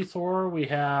have Party Thor, we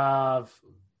have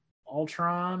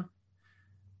Ultron,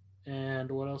 and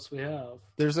what else we have?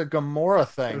 There's a Gamora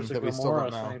thing There's a that we still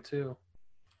don't Gamora know. thing too.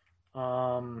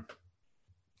 So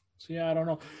yeah, I don't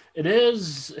know. It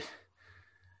is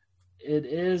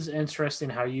interesting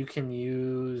how you can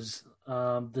use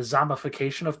the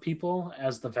zombification of people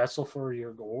as the vessel for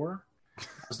your gore.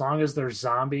 As long as they're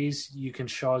zombies, you can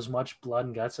show as much blood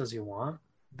and guts as you want.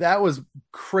 That was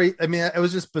crazy. I mean, it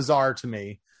was just bizarre to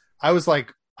me. I was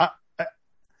like, it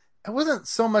wasn't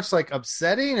so much like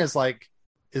upsetting as like,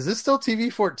 is this still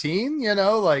TV-14? You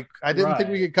know, like I didn't think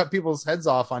we could cut people's heads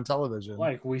off on television.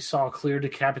 Like we saw clear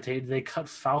decapitated. They cut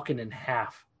Falcon in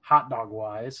half, hot dog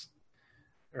wise.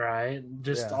 Right?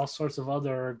 Just all sorts of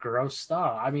other gross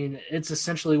stuff. I mean, it's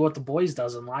essentially what The Boys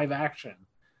does in live action.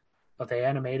 But they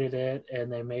animated it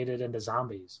and they made it into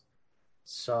zombies.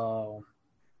 So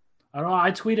I don't know. I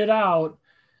tweeted out,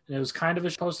 and it was kind of a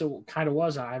post. It kind of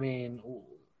wasn't. I mean,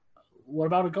 what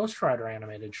about a Ghost Rider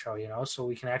animated show? You know, so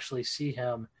we can actually see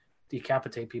him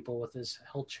decapitate people with his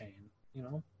hilt chain. You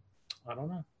know, I don't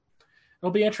know.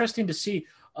 It'll be interesting to see.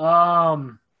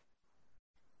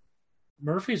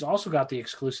 Murphy's also got the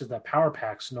exclusive that Power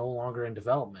Pack's no longer in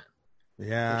development.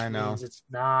 Yeah, I know. Means it's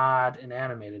not an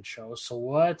animated show. So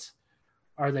what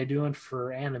are they doing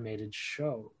for animated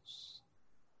shows?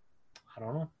 I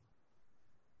don't know.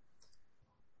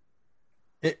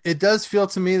 It does feel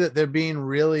to me that they're being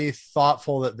really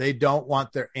thoughtful that they don't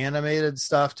want their animated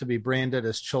stuff to be branded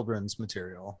as children's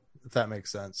material, if that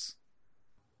makes sense.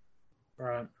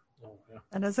 Right. Oh, yeah.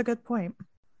 That is a good point.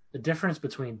 The difference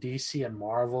between DC and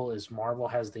Marvel is Marvel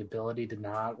has the ability to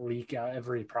not leak out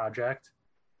every project.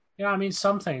 You know, I mean,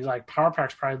 some things like Power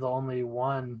Pack's probably the only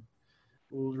one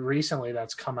recently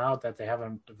that's come out that they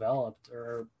haven't developed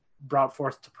or brought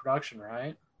forth to production,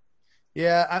 right?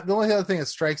 Yeah, the only other thing that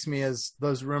strikes me is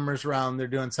those rumors around they're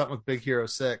doing something with Big Hero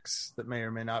 6 that may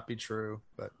or may not be true.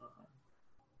 But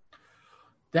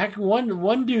that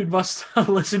one dude must have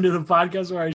listened to the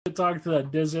podcast where I should talk to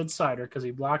that Diz Insider because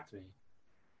he blocked me.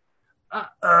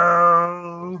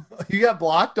 You got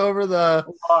blocked over the...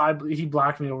 he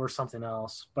blocked me over something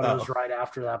else, but it was right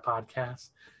after that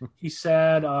podcast. He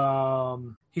said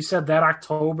that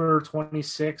October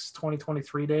 26,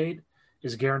 2023 date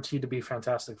is guaranteed to be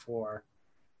Fantastic Four.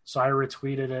 So I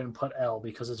retweeted it and put L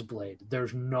because it's Blade.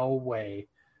 There's no way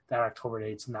that October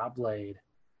date's not Blade.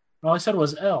 And all I said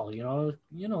was L,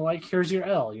 like here's your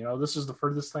L. This is the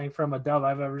furthest thing from a dove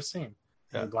I've ever seen.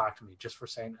 Yeah. They blocked me just for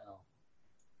saying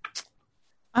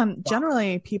L.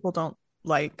 Generally people don't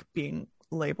like being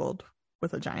labeled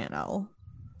with a giant L.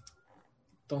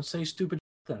 Don't say stupid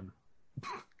then.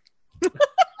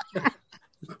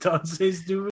 Don't say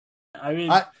stupid. I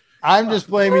mean, I'm just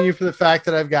blaming you for the fact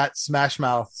that I've got Smash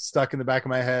Mouth stuck in the back of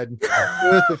my head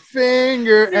with a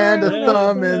finger and a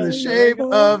thumb in the shape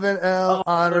of an L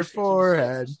on her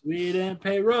forehead. We didn't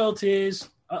pay royalties.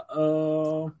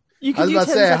 Uh-oh. I was about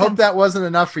to say, seconds. I hope that wasn't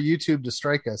enough for YouTube to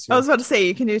strike us. I was about to say,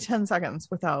 you can do 10 seconds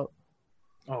without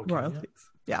royalties.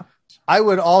 Yeah. I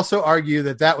would also argue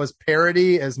that was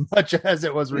parody as much as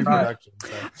it was reproduction.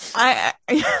 So.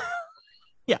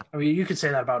 Yeah. I mean, you could say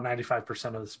that about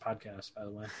 95% of this podcast, by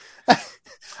the way.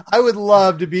 I would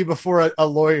love to be before a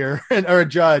lawyer or a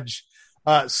judge.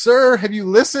 Sir, have you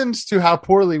listened to how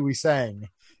poorly we sang?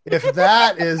 If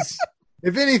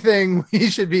anything, we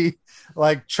should be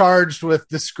like charged with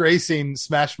disgracing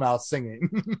Smash Mouth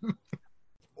singing.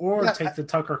 Or take the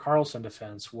Tucker Carlson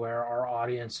defense, where our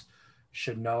audience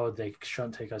should know they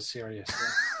shouldn't take us seriously.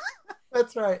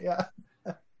 That's right. Yeah.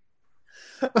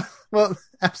 Well,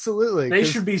 absolutely. They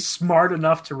should be smart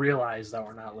enough to realize that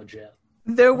we're not legit.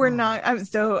 Though we're not,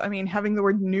 having the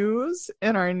word news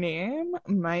in our name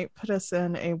might put us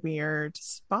in a weird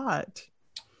spot.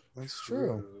 That's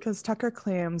true. Because Tucker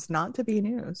claims not to be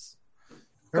news.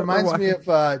 It reminds me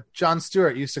of Jon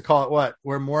Stewart used to call it what?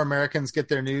 Where more Americans get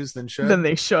their news than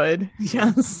they should.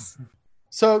 Yes.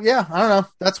 So, yeah, I don't know.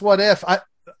 That's What If.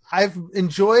 I've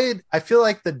enjoyed, I feel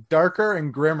like the darker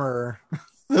and grimmer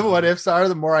the what ifs are,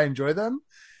 the more I enjoy them,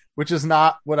 which is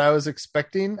not what I was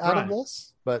expecting out of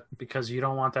this. But because you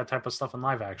don't want that type of stuff in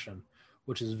live action,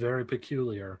 which is very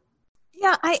peculiar.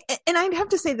 Yeah, I'd have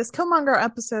to say this Killmonger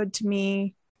episode to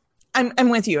me, I'm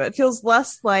with you. It feels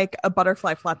less like a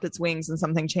butterfly flapped its wings and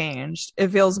something changed. It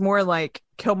feels more like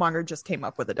Killmonger just came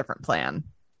up with a different plan.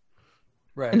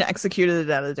 Right. And executed it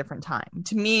at a different time.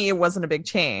 To me, it wasn't a big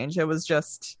change. It was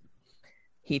just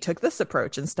he took this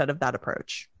approach instead of that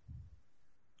approach.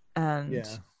 And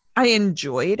I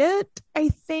enjoyed it. I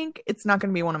think it's not going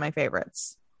to be one of my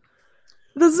favorites.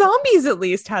 The zombies at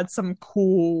least had some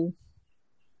cool...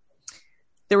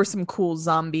 There were some cool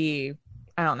zombie,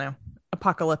 I don't know,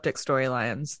 apocalyptic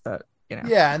storylines that,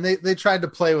 Yeah, and they tried to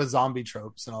play with zombie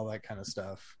tropes and all that kind of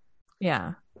stuff.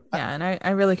 Yeah. Yeah, and I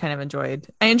really kind of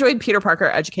enjoyed Peter Parker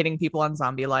educating people on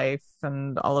zombie life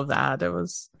and all of that. It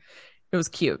was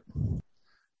cute.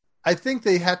 I think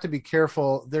they had to be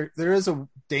careful. There is a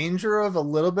danger of a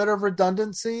little bit of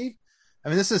redundancy. I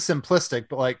mean, this is simplistic,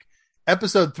 but like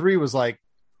episode 3 was like,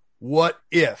 what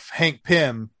if Hank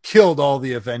Pym killed all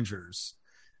the Avengers?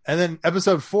 And then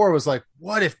episode 4 was like,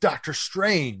 what if Doctor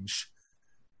Strange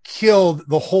killed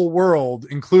the whole world,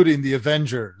 including the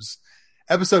Avengers?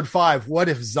 Episode 5, what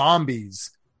if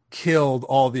zombies killed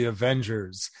all the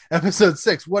Avengers? Episode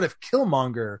 6, what if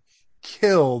Killmonger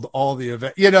killed all the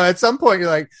Avengers? At some point you're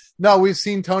like, no, we've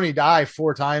seen Tony die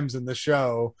 4 times in the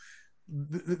show.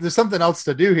 There's something else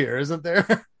to do here, isn't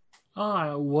there?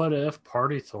 What if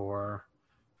Party Thor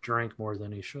drank more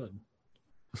than he should?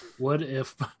 What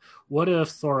if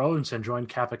Thor Odinson joined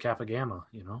Kappa Kappa Gamma,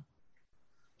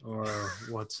 Or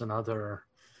what's another...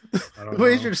 The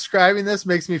way you're describing this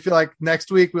makes me feel like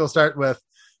next week we'll start with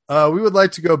we would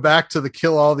like to go back to the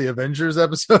Kill All the Avengers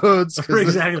episodes.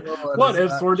 Exactly. What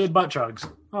if Thor did butt chugs?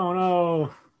 Oh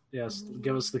no. Yes,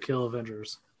 give us the Kill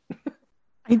Avengers.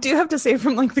 I do have to say,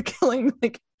 from like the killing,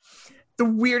 like the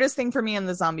weirdest thing for me in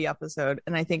the zombie episode,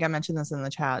 and I think I mentioned this in the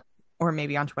chat or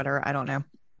maybe on Twitter, I don't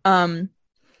know,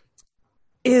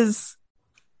 is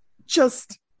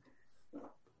just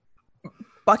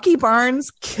Bucky Barnes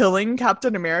killing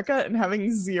Captain America and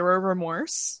having zero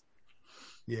remorse.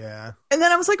 Yeah. And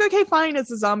then I was like, okay, fine. It's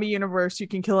a zombie universe. You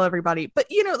can kill everybody. But,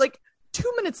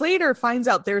 2 minutes later finds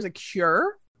out there's a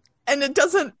cure and it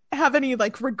doesn't have any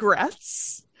like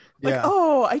regrets. Like,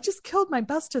 oh, I just killed my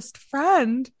bestest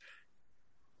friend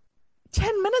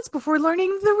 10 minutes before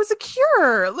learning there was a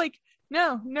cure. Like,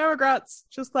 no regrets.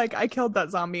 Just like, I killed that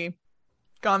zombie.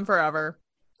 Gone forever.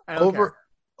 I don't care.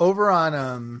 Over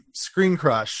on Screen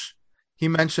Crush, he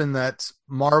mentioned that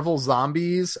Marvel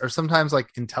zombies are sometimes like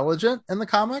intelligent in the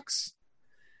comics.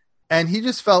 And he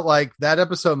just felt like that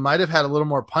episode might have had a little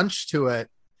more punch to it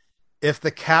if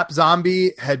the Cap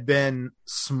zombie had been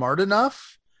smart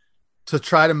enough to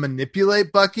try to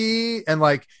manipulate Bucky. And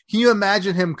like, can you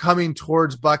imagine him coming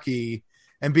towards Bucky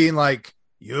and being like,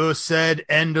 you said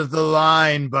end of the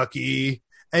line, Bucky.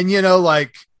 And,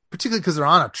 like, particularly because they're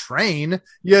on a train,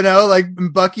 you know, like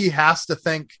Bucky has to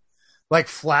think like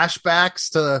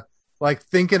flashbacks to like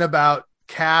thinking about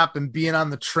Cap and being on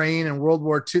the train in World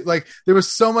War II. Like there was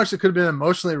so much that could have been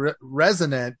emotionally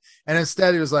resonant. And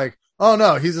instead he was like, oh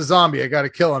no, he's a zombie. I got to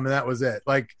kill him. And that was it.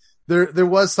 Like there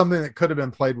was something that could have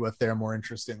been played with there more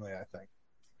interestingly, I think.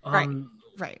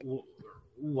 Right.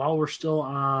 While we're still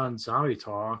on zombie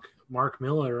talk, Mark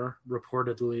Miller,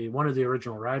 reportedly one of the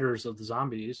original writers of the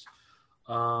zombies,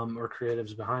 or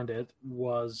creatives behind it,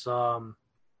 was so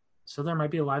there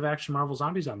might be a live action Marvel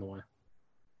Zombies on the way.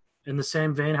 In the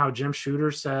same vein, how Jim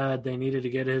Shooter said they needed to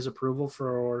get his approval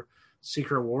for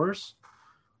Secret Wars.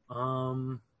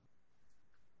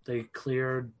 They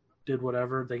did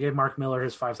whatever. They gave Mark Miller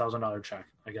his $5,000 check,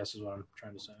 I guess is what I'm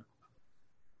trying to say.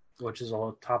 Which is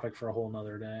a topic for a whole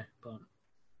nother day. But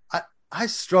I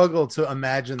struggle to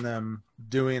imagine them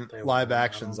doing live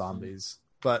action zombies,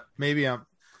 but maybe I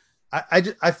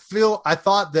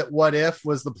thought that What If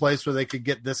was the place where they could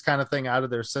get this kind of thing out of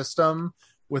their system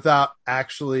without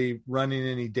actually running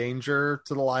any danger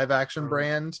to the live action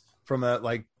brand from a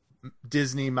like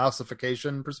Disney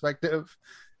mouseification perspective.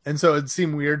 And so it'd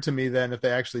seem weird to me then if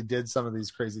they actually did some of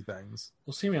these crazy things.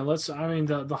 We'll see, man.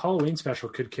 The Halloween special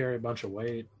could carry a bunch of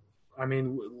weight. I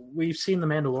mean, we've seen The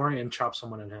Mandalorian chop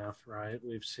someone in half, right?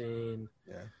 We've seen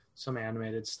some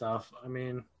animated stuff. I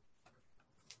mean,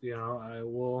 you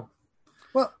know,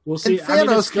 we'll see.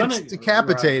 Thanos gets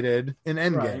decapitated in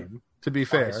Endgame, to be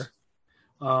fair.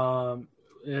 We'll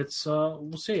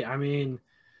see. I mean,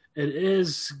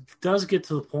 does get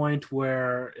to the point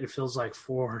where it feels like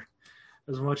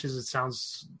as much as it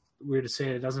sounds weird to say,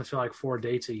 it doesn't feel like 4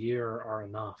 dates a year are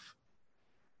enough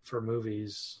for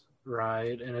movies,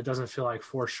 right? And it doesn't feel like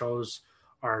 4 shows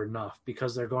are enough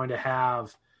because they're going to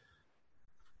have,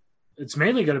 it's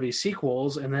mainly going to be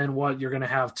sequels. And then you're going to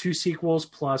have 2 sequels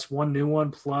plus 1 new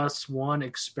one plus 1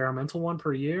 experimental one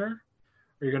per year.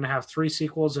 Or you're going to have 3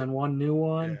 sequels and 1 new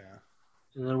one. Yeah.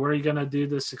 And then where are you going to do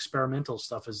this experimental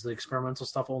stuff? Is the experimental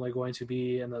stuff only going to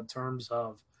be in the terms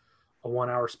of a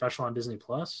 1-hour special on Disney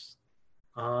Plus?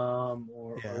 Or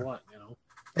what, you know?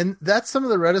 And that's some of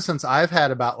the reticence I've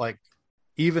had about like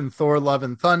even Thor Love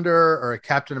and Thunder or a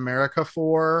Captain America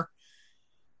 4,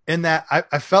 in that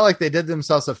I felt like they did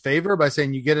themselves a favor by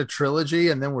saying you get a trilogy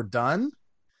and then we're done,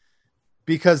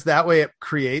 because that way it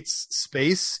creates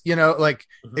space, you know, like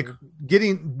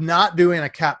not doing a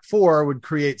Cap 4 would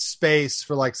create space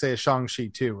for like, say, a Shang-Chi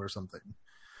 2 or something.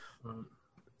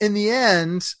 In the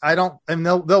end,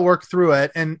 they'll work through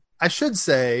it. And I should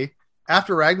say,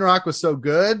 after Ragnarok was so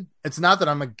good, it's not that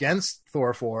I'm against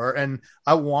Thor 4, and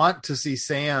I want to see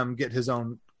Sam get his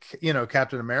own, you know,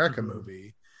 Captain America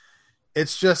movie.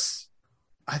 It's just,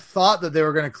 I thought that they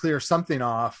were going to clear something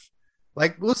off.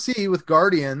 Like, we'll see with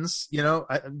Guardians, you know,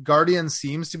 Guardians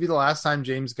seems to be the last time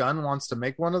James Gunn wants to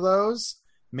make one of those.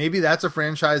 Maybe that's a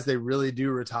franchise they really do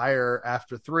retire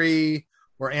after 3,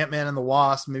 or Ant-Man and the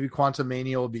Wasp. Maybe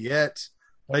Quantumania will be it.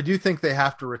 But I do think they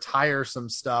have to retire some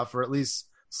stuff, or at least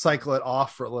cycle it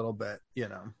off for a little bit, you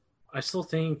know. I still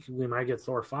think we might get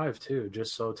Thor 5 too,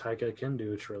 just so Taika can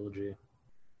do a trilogy.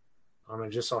 It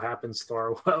just so happens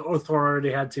Thor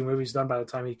already had 2 movies done by the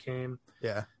time he came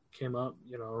up,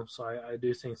 you know. So I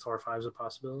do think Thor 5 is a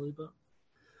possibility, but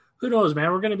who knows,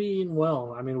 man? We're going to be eating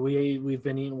well. I mean, we've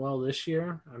been eating well this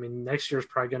year. I mean, next year's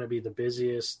probably going to be the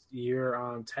busiest year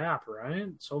on tap, right?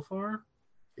 So far,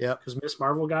 yeah. Because Miss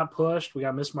Marvel got pushed. We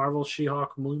got Miss Marvel,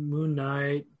 She-Hulk, Moon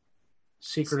Knight,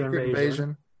 Secret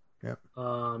Invasion. Yep.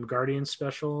 Guardian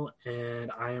special,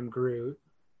 and I Am Groot.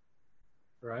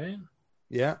 Right?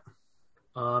 Yeah.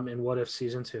 And What If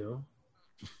season 2.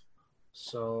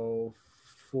 So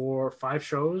 5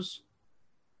 shows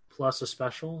plus a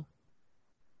special.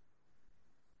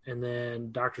 And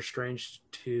then Doctor Strange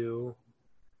 2,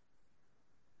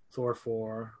 Thor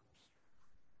 4.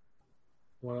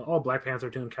 Black Panther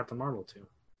 2 and Captain Marvel 2.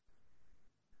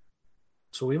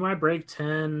 So we might break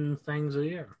 10 things a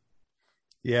year.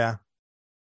 Yeah.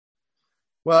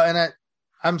 Well, and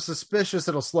I'm suspicious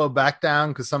it'll slow back down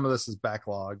because some of this is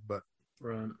backlog, but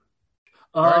right.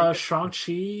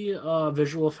 Shang-Chi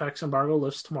visual effects embargo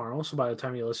lifts tomorrow. So by the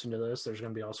time you listen to this, there's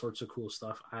going to be all sorts of cool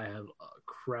stuff. I have a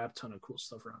crap ton of cool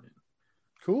stuff around it.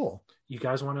 Cool. You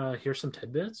guys want to hear some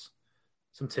tidbits?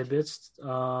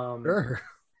 Sure.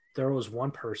 There was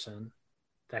one person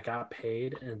that got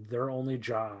paid, and their only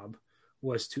job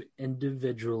was to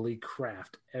individually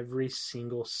craft every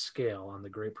single scale on the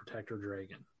Great Protector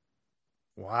Dragon.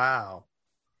 Wow.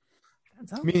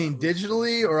 Meaning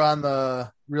digitally or on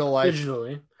the real life?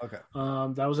 Digitally. Okay.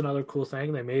 That was another cool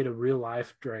thing. They made a real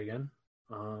life dragon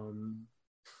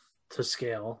to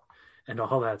scale and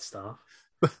all that stuff.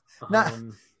 Not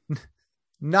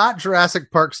not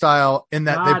Jurassic Park style in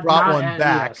that they brought one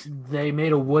back. Yes, they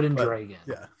made a wooden dragon.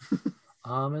 Yeah.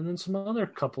 And then some other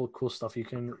couple of cool stuff you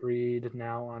can read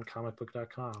now on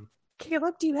comicbook.com.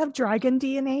 Caleb, do you have dragon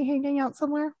DNA hanging out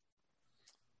somewhere?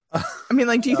 I mean,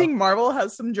 like, do you think Marvel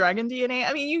has some dragon DNA?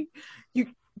 I mean,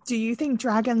 do you think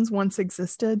dragons once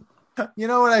existed? You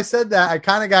know, when I said that, I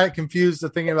kind of got it confused to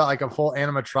thinking about like a full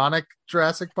animatronic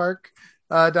Jurassic Park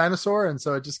dinosaur, and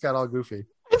so it just got all goofy.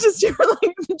 I just hear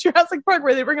like Jurassic Park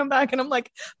where they bring them back, and I'm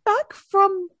like, back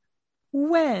from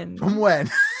when? From when?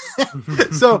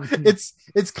 So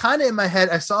it's kind of in my head.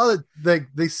 I saw that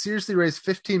they seriously raised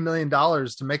 $15 million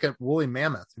to make a woolly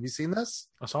mammoth. Have you seen this?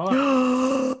 I saw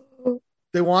it.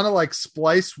 They want to like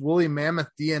splice woolly mammoth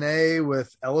DNA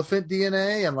with elephant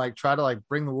DNA and like try to like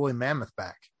bring the woolly mammoth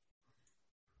back.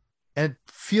 And it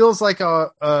feels like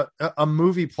a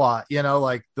movie plot, you know,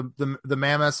 like the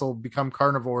mammoths will become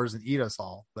carnivores and eat us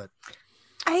all. But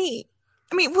I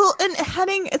mean, well, and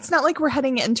it's not like we're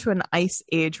heading into an ice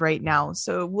age right now.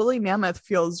 So woolly mammoth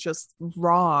feels just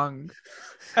wrong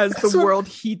as the world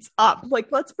heats up. Like,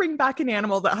 let's bring back an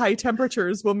animal that high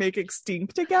temperatures will make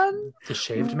extinct again. The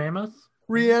shaved mammoth?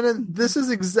 Rhiannon, this is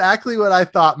exactly what I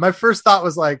thought. My first thought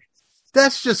was like,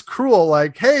 that's just cruel.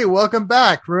 Like, hey, welcome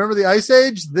back. Remember the Ice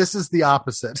Age? This is the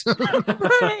opposite.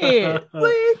 Right. Like, we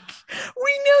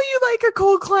know you like a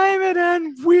cold climate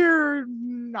and we're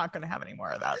not going to have any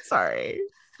more of that. Sorry.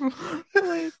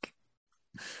 Like,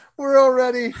 we're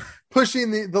already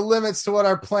pushing the limits to what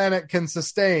our planet can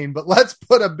sustain, but let's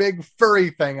put a big furry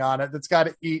thing on it that's got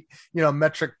to eat, you know,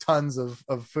 metric tons of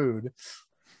food.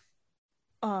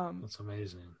 That's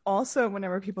amazing. Also,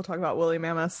 whenever people talk about woolly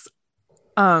mammoths,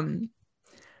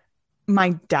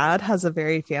 my dad has a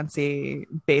very fancy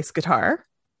bass guitar,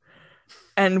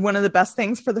 and one of the best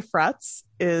things for the frets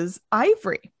is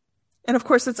ivory. And of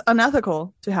course, it's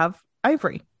unethical to have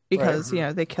ivory because, you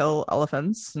know, they kill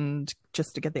elephants and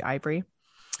just to get the ivory.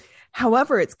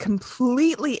 However, it's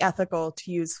completely ethical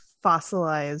to use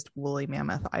fossilized woolly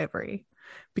mammoth ivory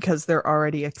because they're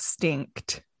already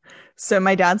extinct. So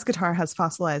my dad's guitar has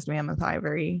fossilized mammoth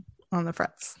ivory on the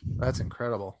frets. That's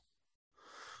incredible.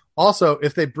 Also,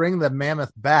 if they bring the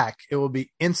mammoth back, it will be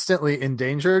instantly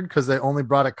endangered because they only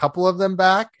brought a couple of them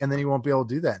back, and then you won't be able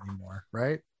to do that anymore,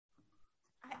 right?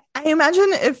 I imagine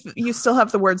if you still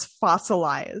have the words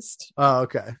fossilized. Oh,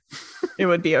 okay. It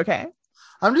would be okay.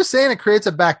 I'm just saying it creates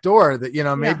a back door that, you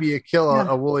know, maybe you kill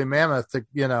a woolly mammoth to,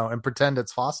 you know, and pretend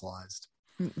it's fossilized.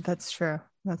 That's true.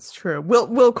 That's true.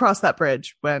 We'll cross that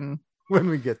bridge when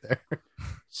we get there.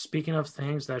 Speaking of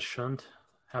things that shouldn't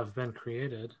have been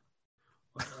created,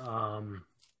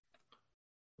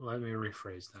 let me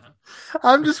rephrase that.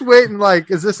 I'm just waiting, like,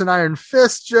 is this an Iron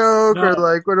Fist joke or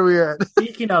like what are we at?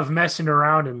 Speaking of messing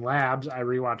around in labs, I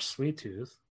rewatched Sweet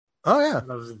Tooth. Oh yeah.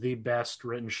 One of the best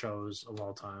written shows of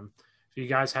all time. If you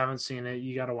guys haven't seen it,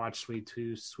 you got to watch Sweet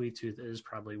Tooth. Sweet Tooth is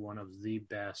probably one of the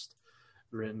best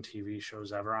written TV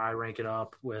shows ever. I rank it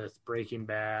up with Breaking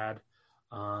Bad,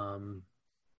 and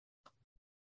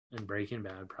Breaking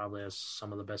Bad probably has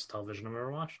some of the best television I've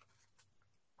ever watched.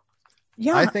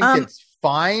 Yeah, I think it's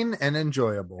fine and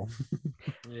enjoyable.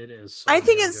 It is. So I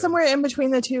think it's good. somewhere in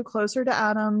between the two, closer to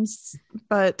Adams.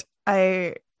 But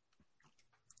I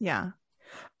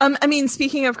mean,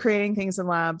 speaking of creating things in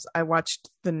labs, I watched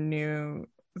the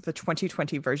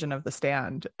 2020 version of The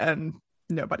Stand, and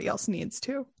nobody else needs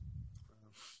to.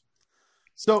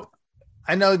 So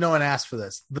I know no one asked for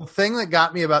this. The thing that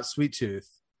got me about Sweet Tooth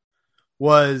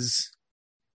was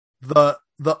the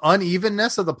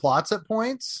unevenness of the plots at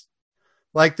points.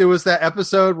 Like there was that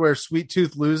episode where Sweet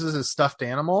Tooth loses his stuffed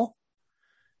animal.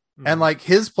 And like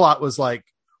his plot was like,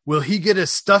 will he get his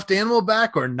stuffed animal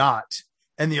back or not?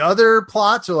 And the other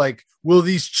plots are like, will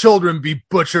these children be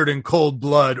butchered in cold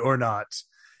blood or not?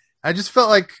 I just felt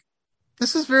like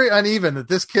this is very uneven that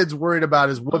this kid's worried about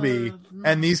his whoopee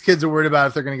and these kids are worried about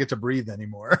if they're going to get to breathe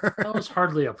anymore. That was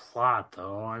hardly a plot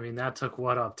though. I mean, that took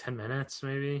 10 minutes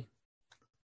maybe?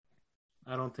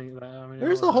 I don't think that. I mean,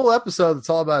 there's a whole episode that's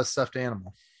all about a stuffed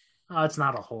animal. It's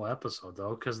not a whole episode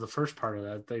though, because the first part of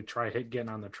that they try getting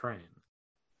on the train.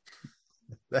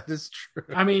 That is true.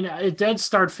 I mean, it did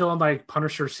start feeling like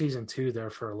Punisher season 2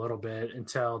 there for a little bit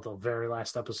until the very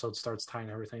last episode starts tying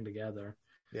everything together.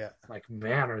 Yeah, like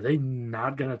man, are they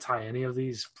not going to tie any of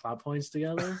these plot points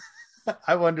together?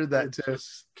 I wondered that too.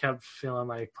 Just kept feeling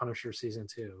like Punisher season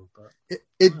 2, but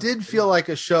it did feel like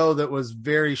a show that was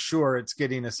very sure it's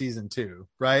getting a season 2,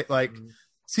 right? Like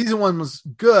season 1 was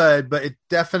good, but it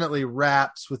definitely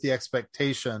wraps with the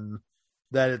expectation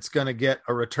that it's going to get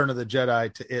a Return of the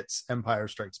Jedi to its Empire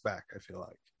Strikes Back. I feel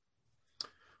like.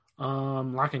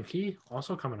 Lock and Key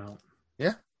also coming out.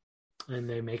 Yeah. And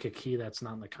they make a key that's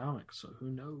not in the comics, so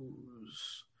who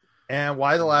knows? And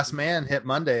Why the Last Man hit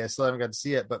Monday. I still haven't got to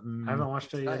see it, but I haven't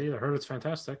watched it yet either. Heard it's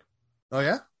fantastic. Oh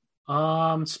yeah.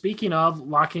 Speaking of,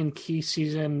 Lock and Key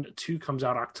season 2 comes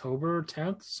out October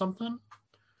 10th, something,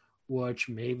 which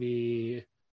maybe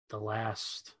the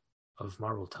last of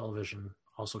Marvel Television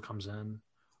also comes in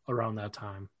around that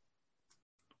time.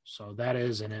 So that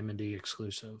is an M&D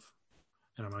exclusive,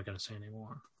 and I'm not going to say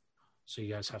anymore. So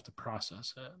you guys have to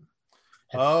process it.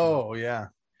 Oh yeah.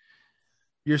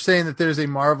 You're saying that there's a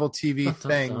Marvel TV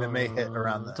thing that may hit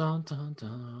around that.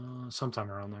 Sometime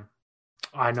around there.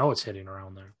 I know it's hitting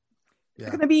around there. Yeah.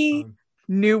 It's going to be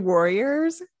New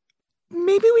Warriors.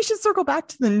 Maybe we should circle back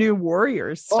to the New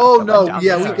Warriors. Oh, no.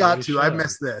 Yeah, we got to. I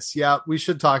missed this. Yeah, we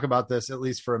should talk about this at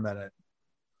least for a minute.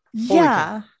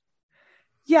 Yeah.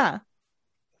 Yeah.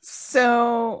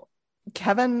 So,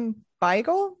 Kevin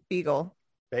Beagle?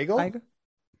 Bagel?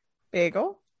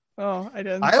 Oh, I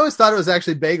didn't. I always thought it was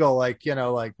actually bagel, like, you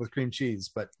know, like with cream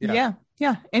cheese, but yeah.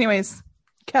 Anyways,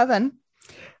 Kevin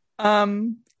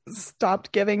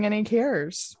stopped giving any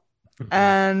cares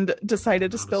and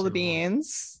decided to spill the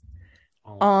beans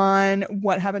on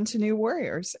what happened to New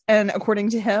Warriors. And according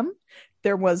to him,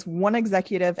 there was one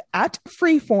executive at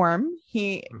Freeform.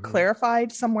 He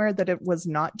clarified somewhere that it was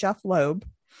not Jeff Loeb.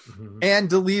 And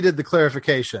deleted the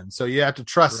clarification. So you have to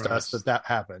trust us that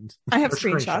happened. I have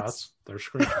screenshots. There's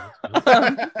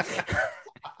screenshots.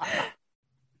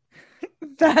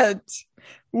 That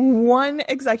one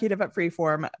executive at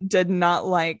Freeform did not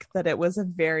like that it was a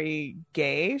very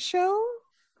gay show.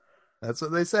 That's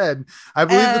what they said. I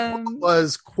believe the quote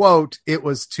was, quote, "It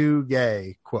was too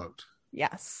gay," quote.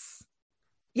 Yes.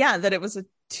 Yeah, that it was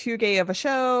too gay of a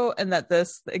show, and that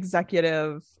this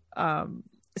executive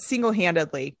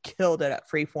single-handedly killed it at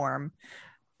Freeform.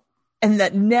 And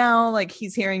that now, like,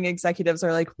 he's hearing executives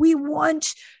are like, we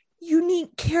want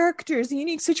unique characters,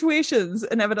 unique situations.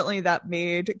 And evidently that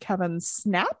made Kevin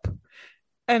snap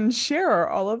and share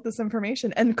all of this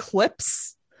information and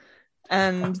clips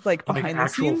and like behind the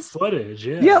scenes footage.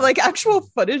 Yeah, like actual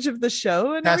footage of the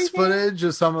show and test footage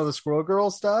of some of the Squirrel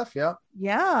Girl stuff. Yeah.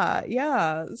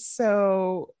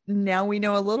 So now we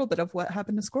know a little bit of what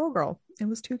happened to Squirrel Girl. It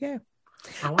was too gay.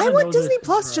 I want Disney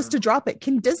Plus just to drop it.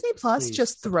 Can Disney Plus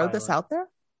just throw this out there?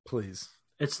 Please.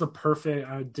 It's the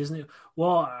perfect Disney.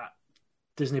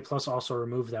 Disney Plus also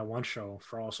removed that one show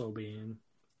for also being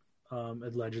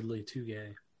allegedly too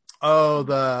gay.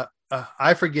 Oh,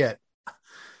 I forget.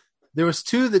 There was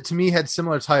two that to me had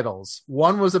similar titles.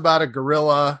 One was about a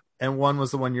gorilla, and one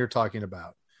was the one you're talking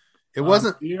about. It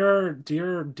wasn't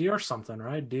Dear something,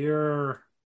 right? Dear.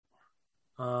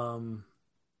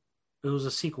 It was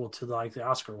a sequel to the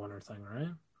Oscar winner thing,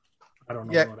 right? I don't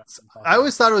know. Yeah, I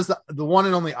always thought it was the one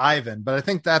and only Ivan, but I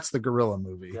think that's the gorilla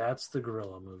movie. That's the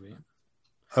gorilla movie.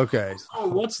 Okay. Oh,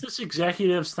 what's this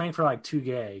executive's thing for too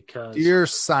gay? Dear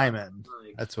Simon,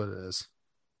 that's what it is.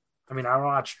 I mean,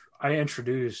 I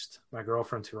introduced my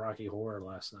girlfriend to Rocky Horror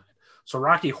last night, so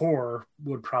Rocky Horror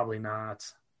would probably not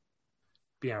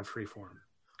be on Freeform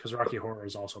because Rocky Horror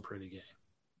is also pretty gay.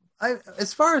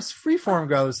 As far as Freeform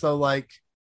goes, though, like,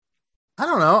 I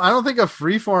don't know. I don't think a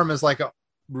Freeform is like a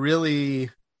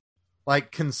really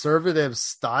like conservative,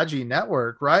 stodgy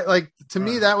network, right? Like to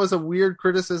me, that was a weird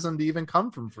criticism to even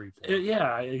come from Freeform.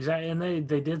 Yeah, exactly. And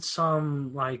they did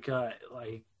some like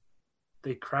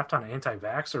they crapped on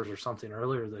anti-vaxxers or something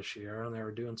earlier this year, and they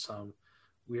were doing some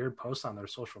weird posts on their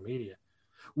social media.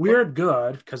 Weird,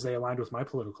 good because they aligned with my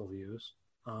political views,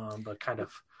 but kind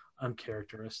of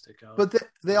uncharacteristic of. But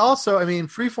they also, I mean,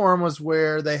 Freeform was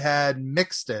where they had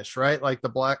Mixedish, right? Like the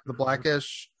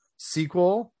Blackish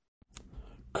sequel.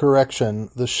 Correction,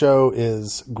 the show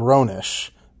is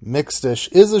Grownish.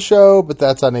 Mixedish is a show, but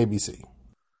that's on ABC.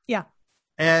 Yeah.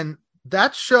 And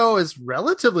that show is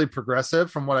relatively progressive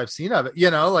from what I've seen of it.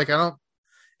 You know, like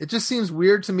it just seems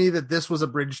weird to me that this was a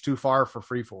bridge too far for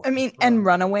Freeform. I mean, and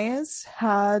Runaways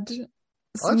had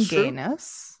some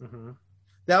gayness. Mm-hmm.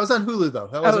 That was on Hulu, though.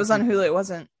 It was on Hulu. It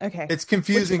wasn't. Okay. It's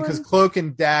confusing because Cloak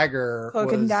and Dagger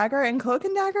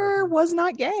was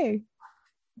not gay.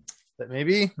 But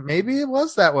maybe it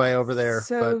was that way over there.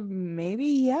 So maybe,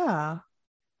 yeah.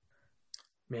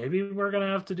 Maybe we're going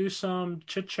to have to do some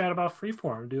chit chat about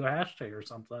Freeform, do a hashtag or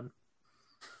something.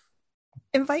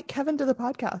 Invite Kevin to the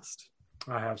podcast.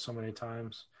 I have so many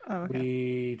times. Oh, okay.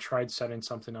 We tried setting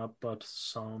something up, but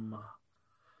someone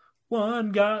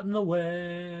got in the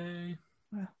way.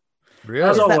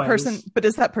 Really?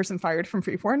 Is that person fired from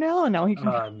Freeform now? And now he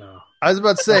can. No. I was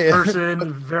about to say that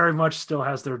person very much still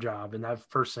has their job, and that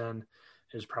person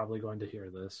is probably going to hear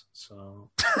this. So,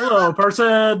 hello,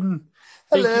 person.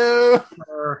 Thank Hello. you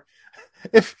for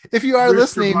If you are Rooster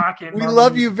listening, Block and we Marvel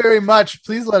love you News. very much.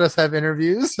 Please let us have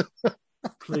interviews.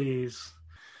 Please.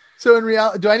 So in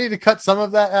reality, do I need to cut some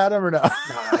of that, Adam, or no?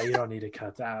 Nah, you don't need to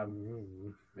cut that.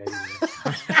 Maybe.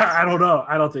 I don't know.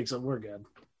 I don't think so. We're good.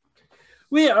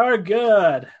 We are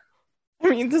good. I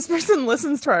mean, this person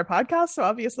listens to our podcast, so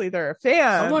obviously they're a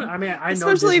fan. I know.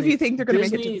 Especially if Disney, you think they're going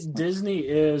to make it to Disney. this point. Disney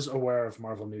is aware of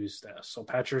Marvel News Desk, so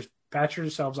pat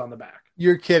yourselves on the back.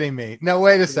 You're kidding me. No,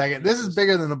 wait a second. This is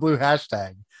bigger than the blue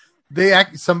hashtag.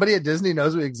 Somebody at Disney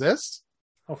knows we exist?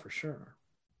 Oh, for sure.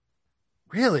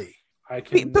 Really?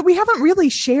 But we haven't really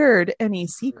shared any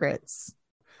secrets.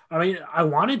 I mean, I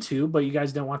wanted to, but you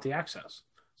guys didn't want the access.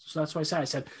 So that's why I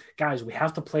said, guys, we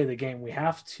have to play the game. We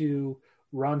have to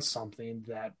run something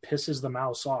that pisses the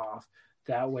mouse off.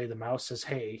 That way the mouse says,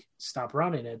 hey, stop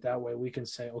running it. That way we can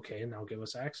say, okay, now give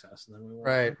us access. And then we won't.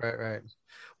 Right. But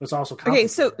it's also Okay,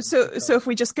 so if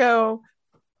we just go,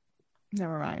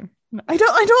 never mind. I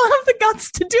don't have the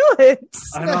guts to do it.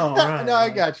 I know, right? No, I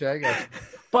got you.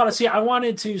 But see, I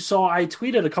wanted to. So I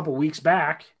tweeted a couple weeks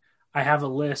back. I have a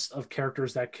list of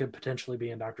characters that could potentially be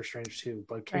in Doctor Strange 2,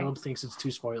 but Caleb thinks it's too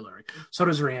spoilery. So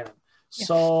does Rhiannon. Yeah.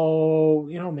 So,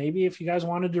 maybe if you guys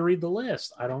wanted to read the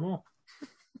list, I don't know.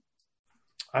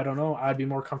 I'd be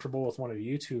more comfortable with one of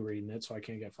you two reading it so I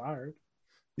can't get fired.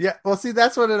 Yeah. Well, see,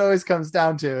 that's what it always comes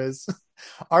down to is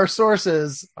our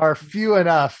sources are few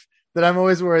enough that I'm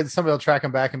always worried somebody will track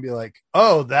them back and be like,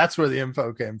 oh, that's where the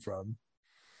info came from.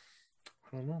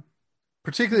 I don't know.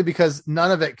 Particularly because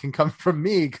none of it can come from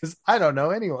me because I don't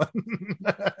know anyone.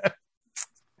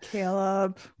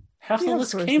 Caleb. Half the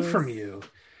list came from you.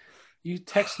 You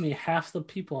text me half the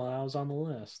people and I was on the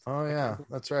list. Oh, yeah.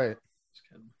 That's right.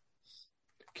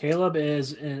 Caleb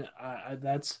is in,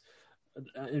 that's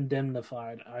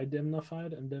indemnified.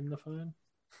 Indemnified?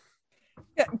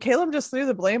 Yeah, Caleb just threw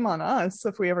the blame on us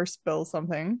if we ever spill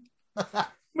something.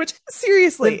 Which,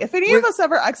 seriously, if any of us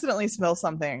ever accidentally spill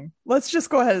something, let's just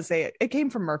go ahead and say it. It came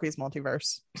from Murphy's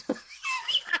Multiverse.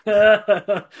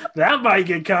 That might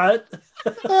get cut.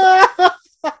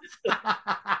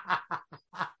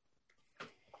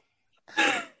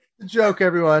 Joke,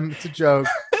 everyone. It's a joke.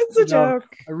 It's a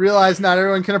joke. I realize not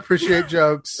everyone can appreciate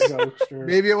jokes.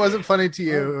 Maybe it wasn't funny to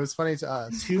you. It was funny to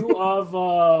us. Two of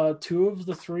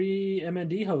the three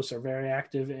MND hosts are very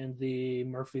active in the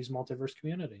Murphy's Multiverse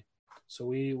community. So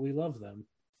we love them.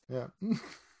 Yeah.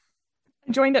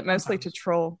 I joined it mostly to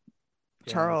troll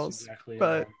Charles. Exactly,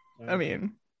 but I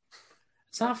mean,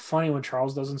 it's not funny when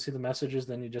Charles doesn't see the messages,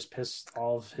 then you just piss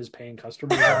all of his paying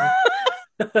customers off.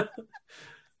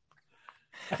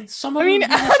 Adam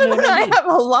and I have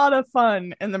a lot of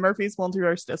fun in the Murphy's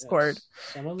Multiverse Discord.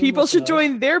 Yes. People should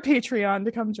join their Patreon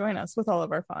to come join us with all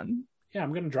of our fun. Yeah,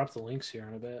 I'm going to drop the links here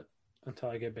in a bit until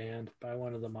I get banned by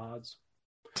one of the mods.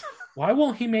 Why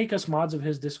won't he make us mods of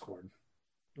his Discord?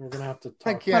 We're going to have to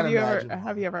talk. Have you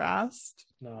ever asked?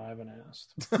 No, I haven't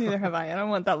asked. Neither have I. I don't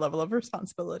want that level of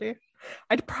responsibility.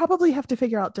 I'd probably have to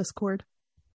figure out Discord.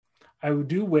 I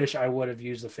do wish I would have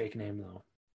used the fake name, though,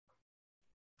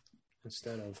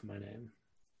 instead of my name,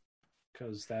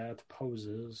 because that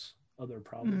poses other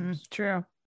problems. True.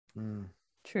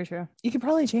 True. You could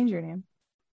probably change your name.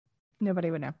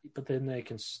 Nobody would know. But then they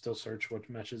can still search what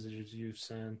messages you've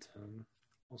sent and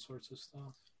all sorts of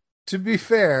stuff. To be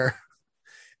fair,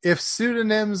 if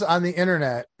pseudonyms on the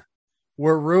internet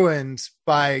were ruined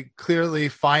by clearly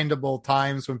findable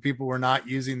times when people were not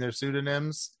using their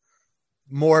pseudonyms,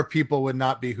 more people would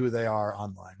not be who they are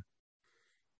online.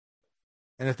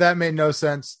 And if that made no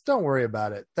sense, don't worry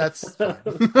about it. That's fine.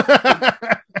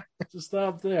 Just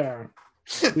stop there.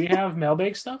 We have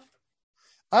mailbag stuff?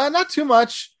 Not too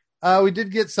much. We did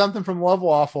get something from Love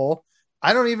Waffle.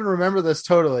 I don't even remember this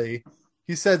totally.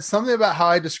 He said something about how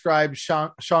I described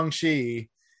Shang-Chi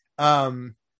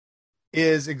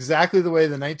is exactly the way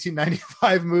the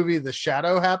 1995 movie The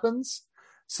Shadow happens.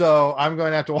 So I'm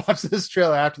going to have to watch this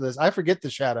trailer after this. I forget The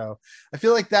Shadow. I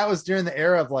feel like that was during the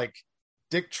era of like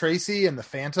Dick Tracy and The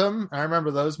Phantom. I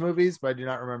remember those movies, but I do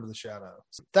not remember The Shadow.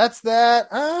 So that's that.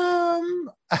 I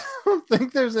don't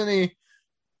think there's any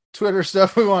Twitter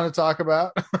stuff we want to talk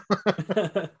about.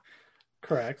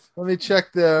 Correct. Let me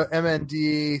check the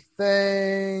MND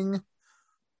thing.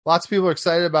 Lots of people are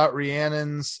excited about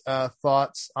Rhiannon's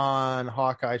thoughts on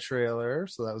Hawkeye trailer,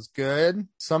 so that was good.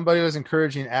 Somebody was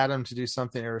encouraging Adam to do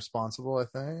something irresponsible, I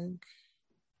think.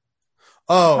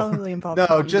 Oh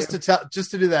no, just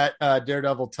to do that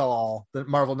Daredevil tell-all, the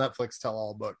Marvel Netflix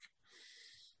tell-all book.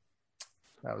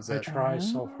 That was it. I try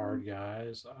so hard,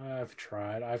 guys. I've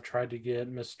tried to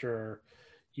get Mr.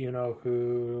 You know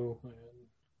who,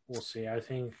 we'll see. I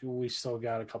think we still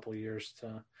got a couple years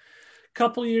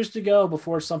to go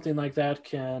before something like that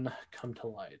can come to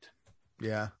light.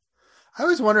 Yeah. I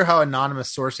always wonder how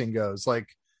anonymous sourcing goes.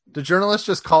 Like, do journalists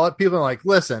just call up people and like,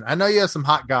 listen, I know you have some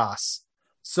hot goss,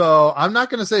 so I'm not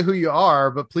going to say who you are,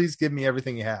 but please give me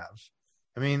everything you have.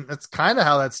 I mean, that's kind of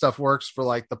how that stuff works for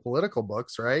like the political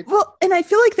books, right? Well, and I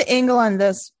feel like the angle on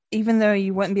this, even though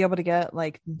you wouldn't be able to get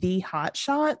like the hot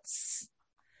shots,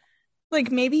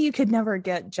 like maybe you could never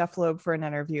get Jeff Loeb for an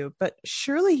interview, but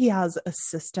surely he has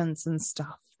assistants and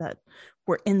stuff that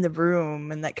were in the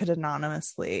room and that could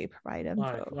anonymously provide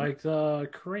info. Like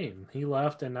Kareem, he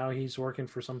left and now he's working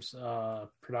for some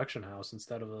production house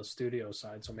instead of the studio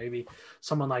side. So maybe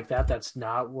someone like that's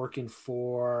not working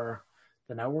for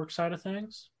the network side of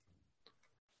things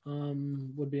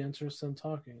would be interested in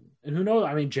talking. And who knows?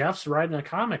 I mean, Jeff's writing a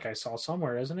comic I saw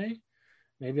somewhere, isn't he?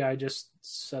 Maybe I just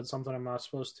said something I'm not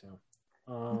supposed to.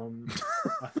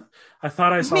 I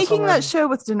thought I saw making somewhere... that show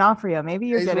with D'Onofrio. Maybe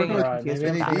you're getting confused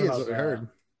with Vinny D is that. what we heard.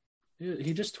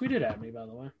 He just tweeted at me, by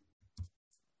the way.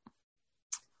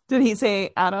 Did he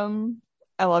say, Adam,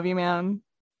 I love you, man?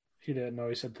 He didn't. No,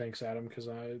 he said thanks, Adam, because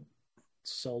I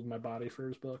sold my body for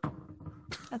his book.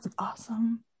 That's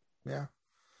awesome. Yeah.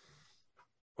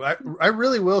 Well, I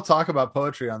really will talk about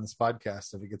poetry on this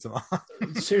podcast if he gets him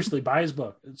on. Seriously, buy his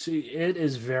book. See, it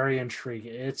is very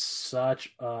intriguing. It's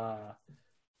such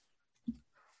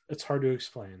it's hard to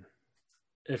explain.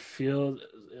 It feels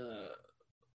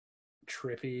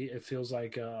trippy. It feels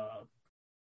like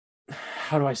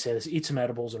how do I say this? Eat some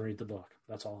edibles and read the book.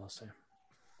 That's all I'll say.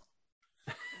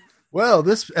 Well,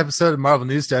 this episode of Marvel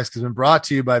News Desk has been brought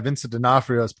to you by Vincent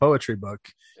D'Onofrio's poetry book.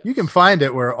 You can find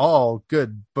it where all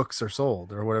good books are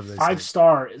sold, or whatever they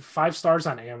say. 5 stars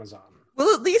on Amazon.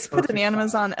 We'll at least put an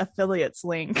Amazon affiliates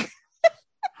link.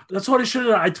 That's what I should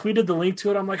have. I tweeted the link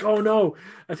to it. I'm like, oh no,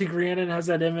 I think Rhiannon has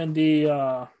that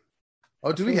MND.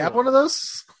 Oh, do we have one of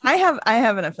those? I have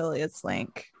an affiliates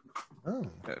link. Oh,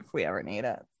 if we ever need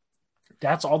it.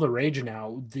 That's all the rage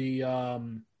now. The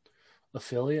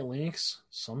affiliate links.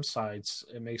 Some sites,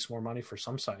 it makes more money for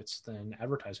some sites than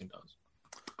advertising does.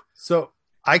 So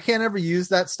I can't ever use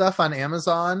that stuff on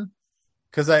Amazon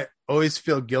because I always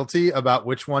feel guilty about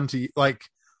which one to like.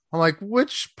 I'm like,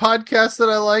 which podcast that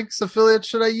I like's affiliate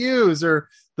should I use? Or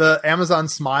the Amazon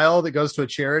Smile that goes to a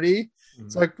charity. Mm-hmm.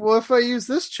 It's like, well, if I use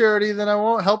this charity, then I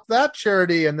won't help that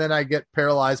charity. And then I get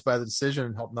paralyzed by the decision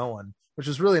and help no one, which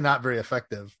is really not very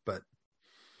effective. But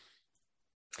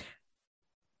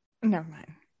never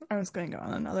mind. I was going to go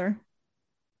on another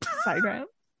side rant.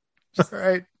 All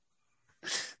right.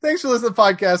 Thanks for listening to the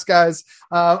podcast, guys.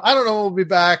 I don't know when we'll be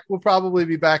back. We'll probably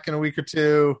be back in a week or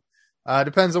two.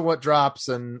 Depends on what drops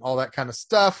and all that kind of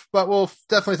stuff. But we'll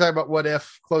definitely talk about What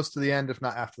If close to the end, if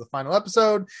not after the final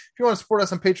episode. If you want to support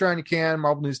us on Patreon, you can.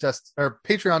 Marvel News Desk, or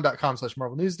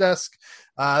patreon.com/Marvel News Desk.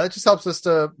 That just helps us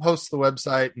to host the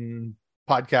website and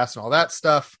podcast and all that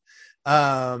stuff.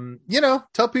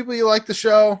 Tell people you like the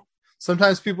show.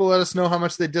 Sometimes people let us know how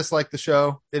much they dislike the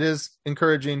show. It is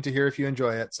encouraging to hear if you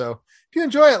enjoy it. So if you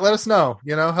enjoy it, let us know.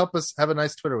 Help us have a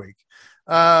nice Twitter week.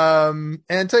 And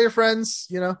tell your friends,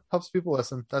 helps people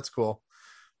listen. That's cool.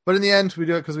 But in the end, we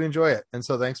do it because we enjoy it. And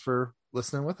so thanks for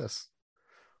listening with us.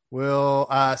 We'll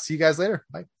see you guys later.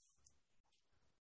 Bye.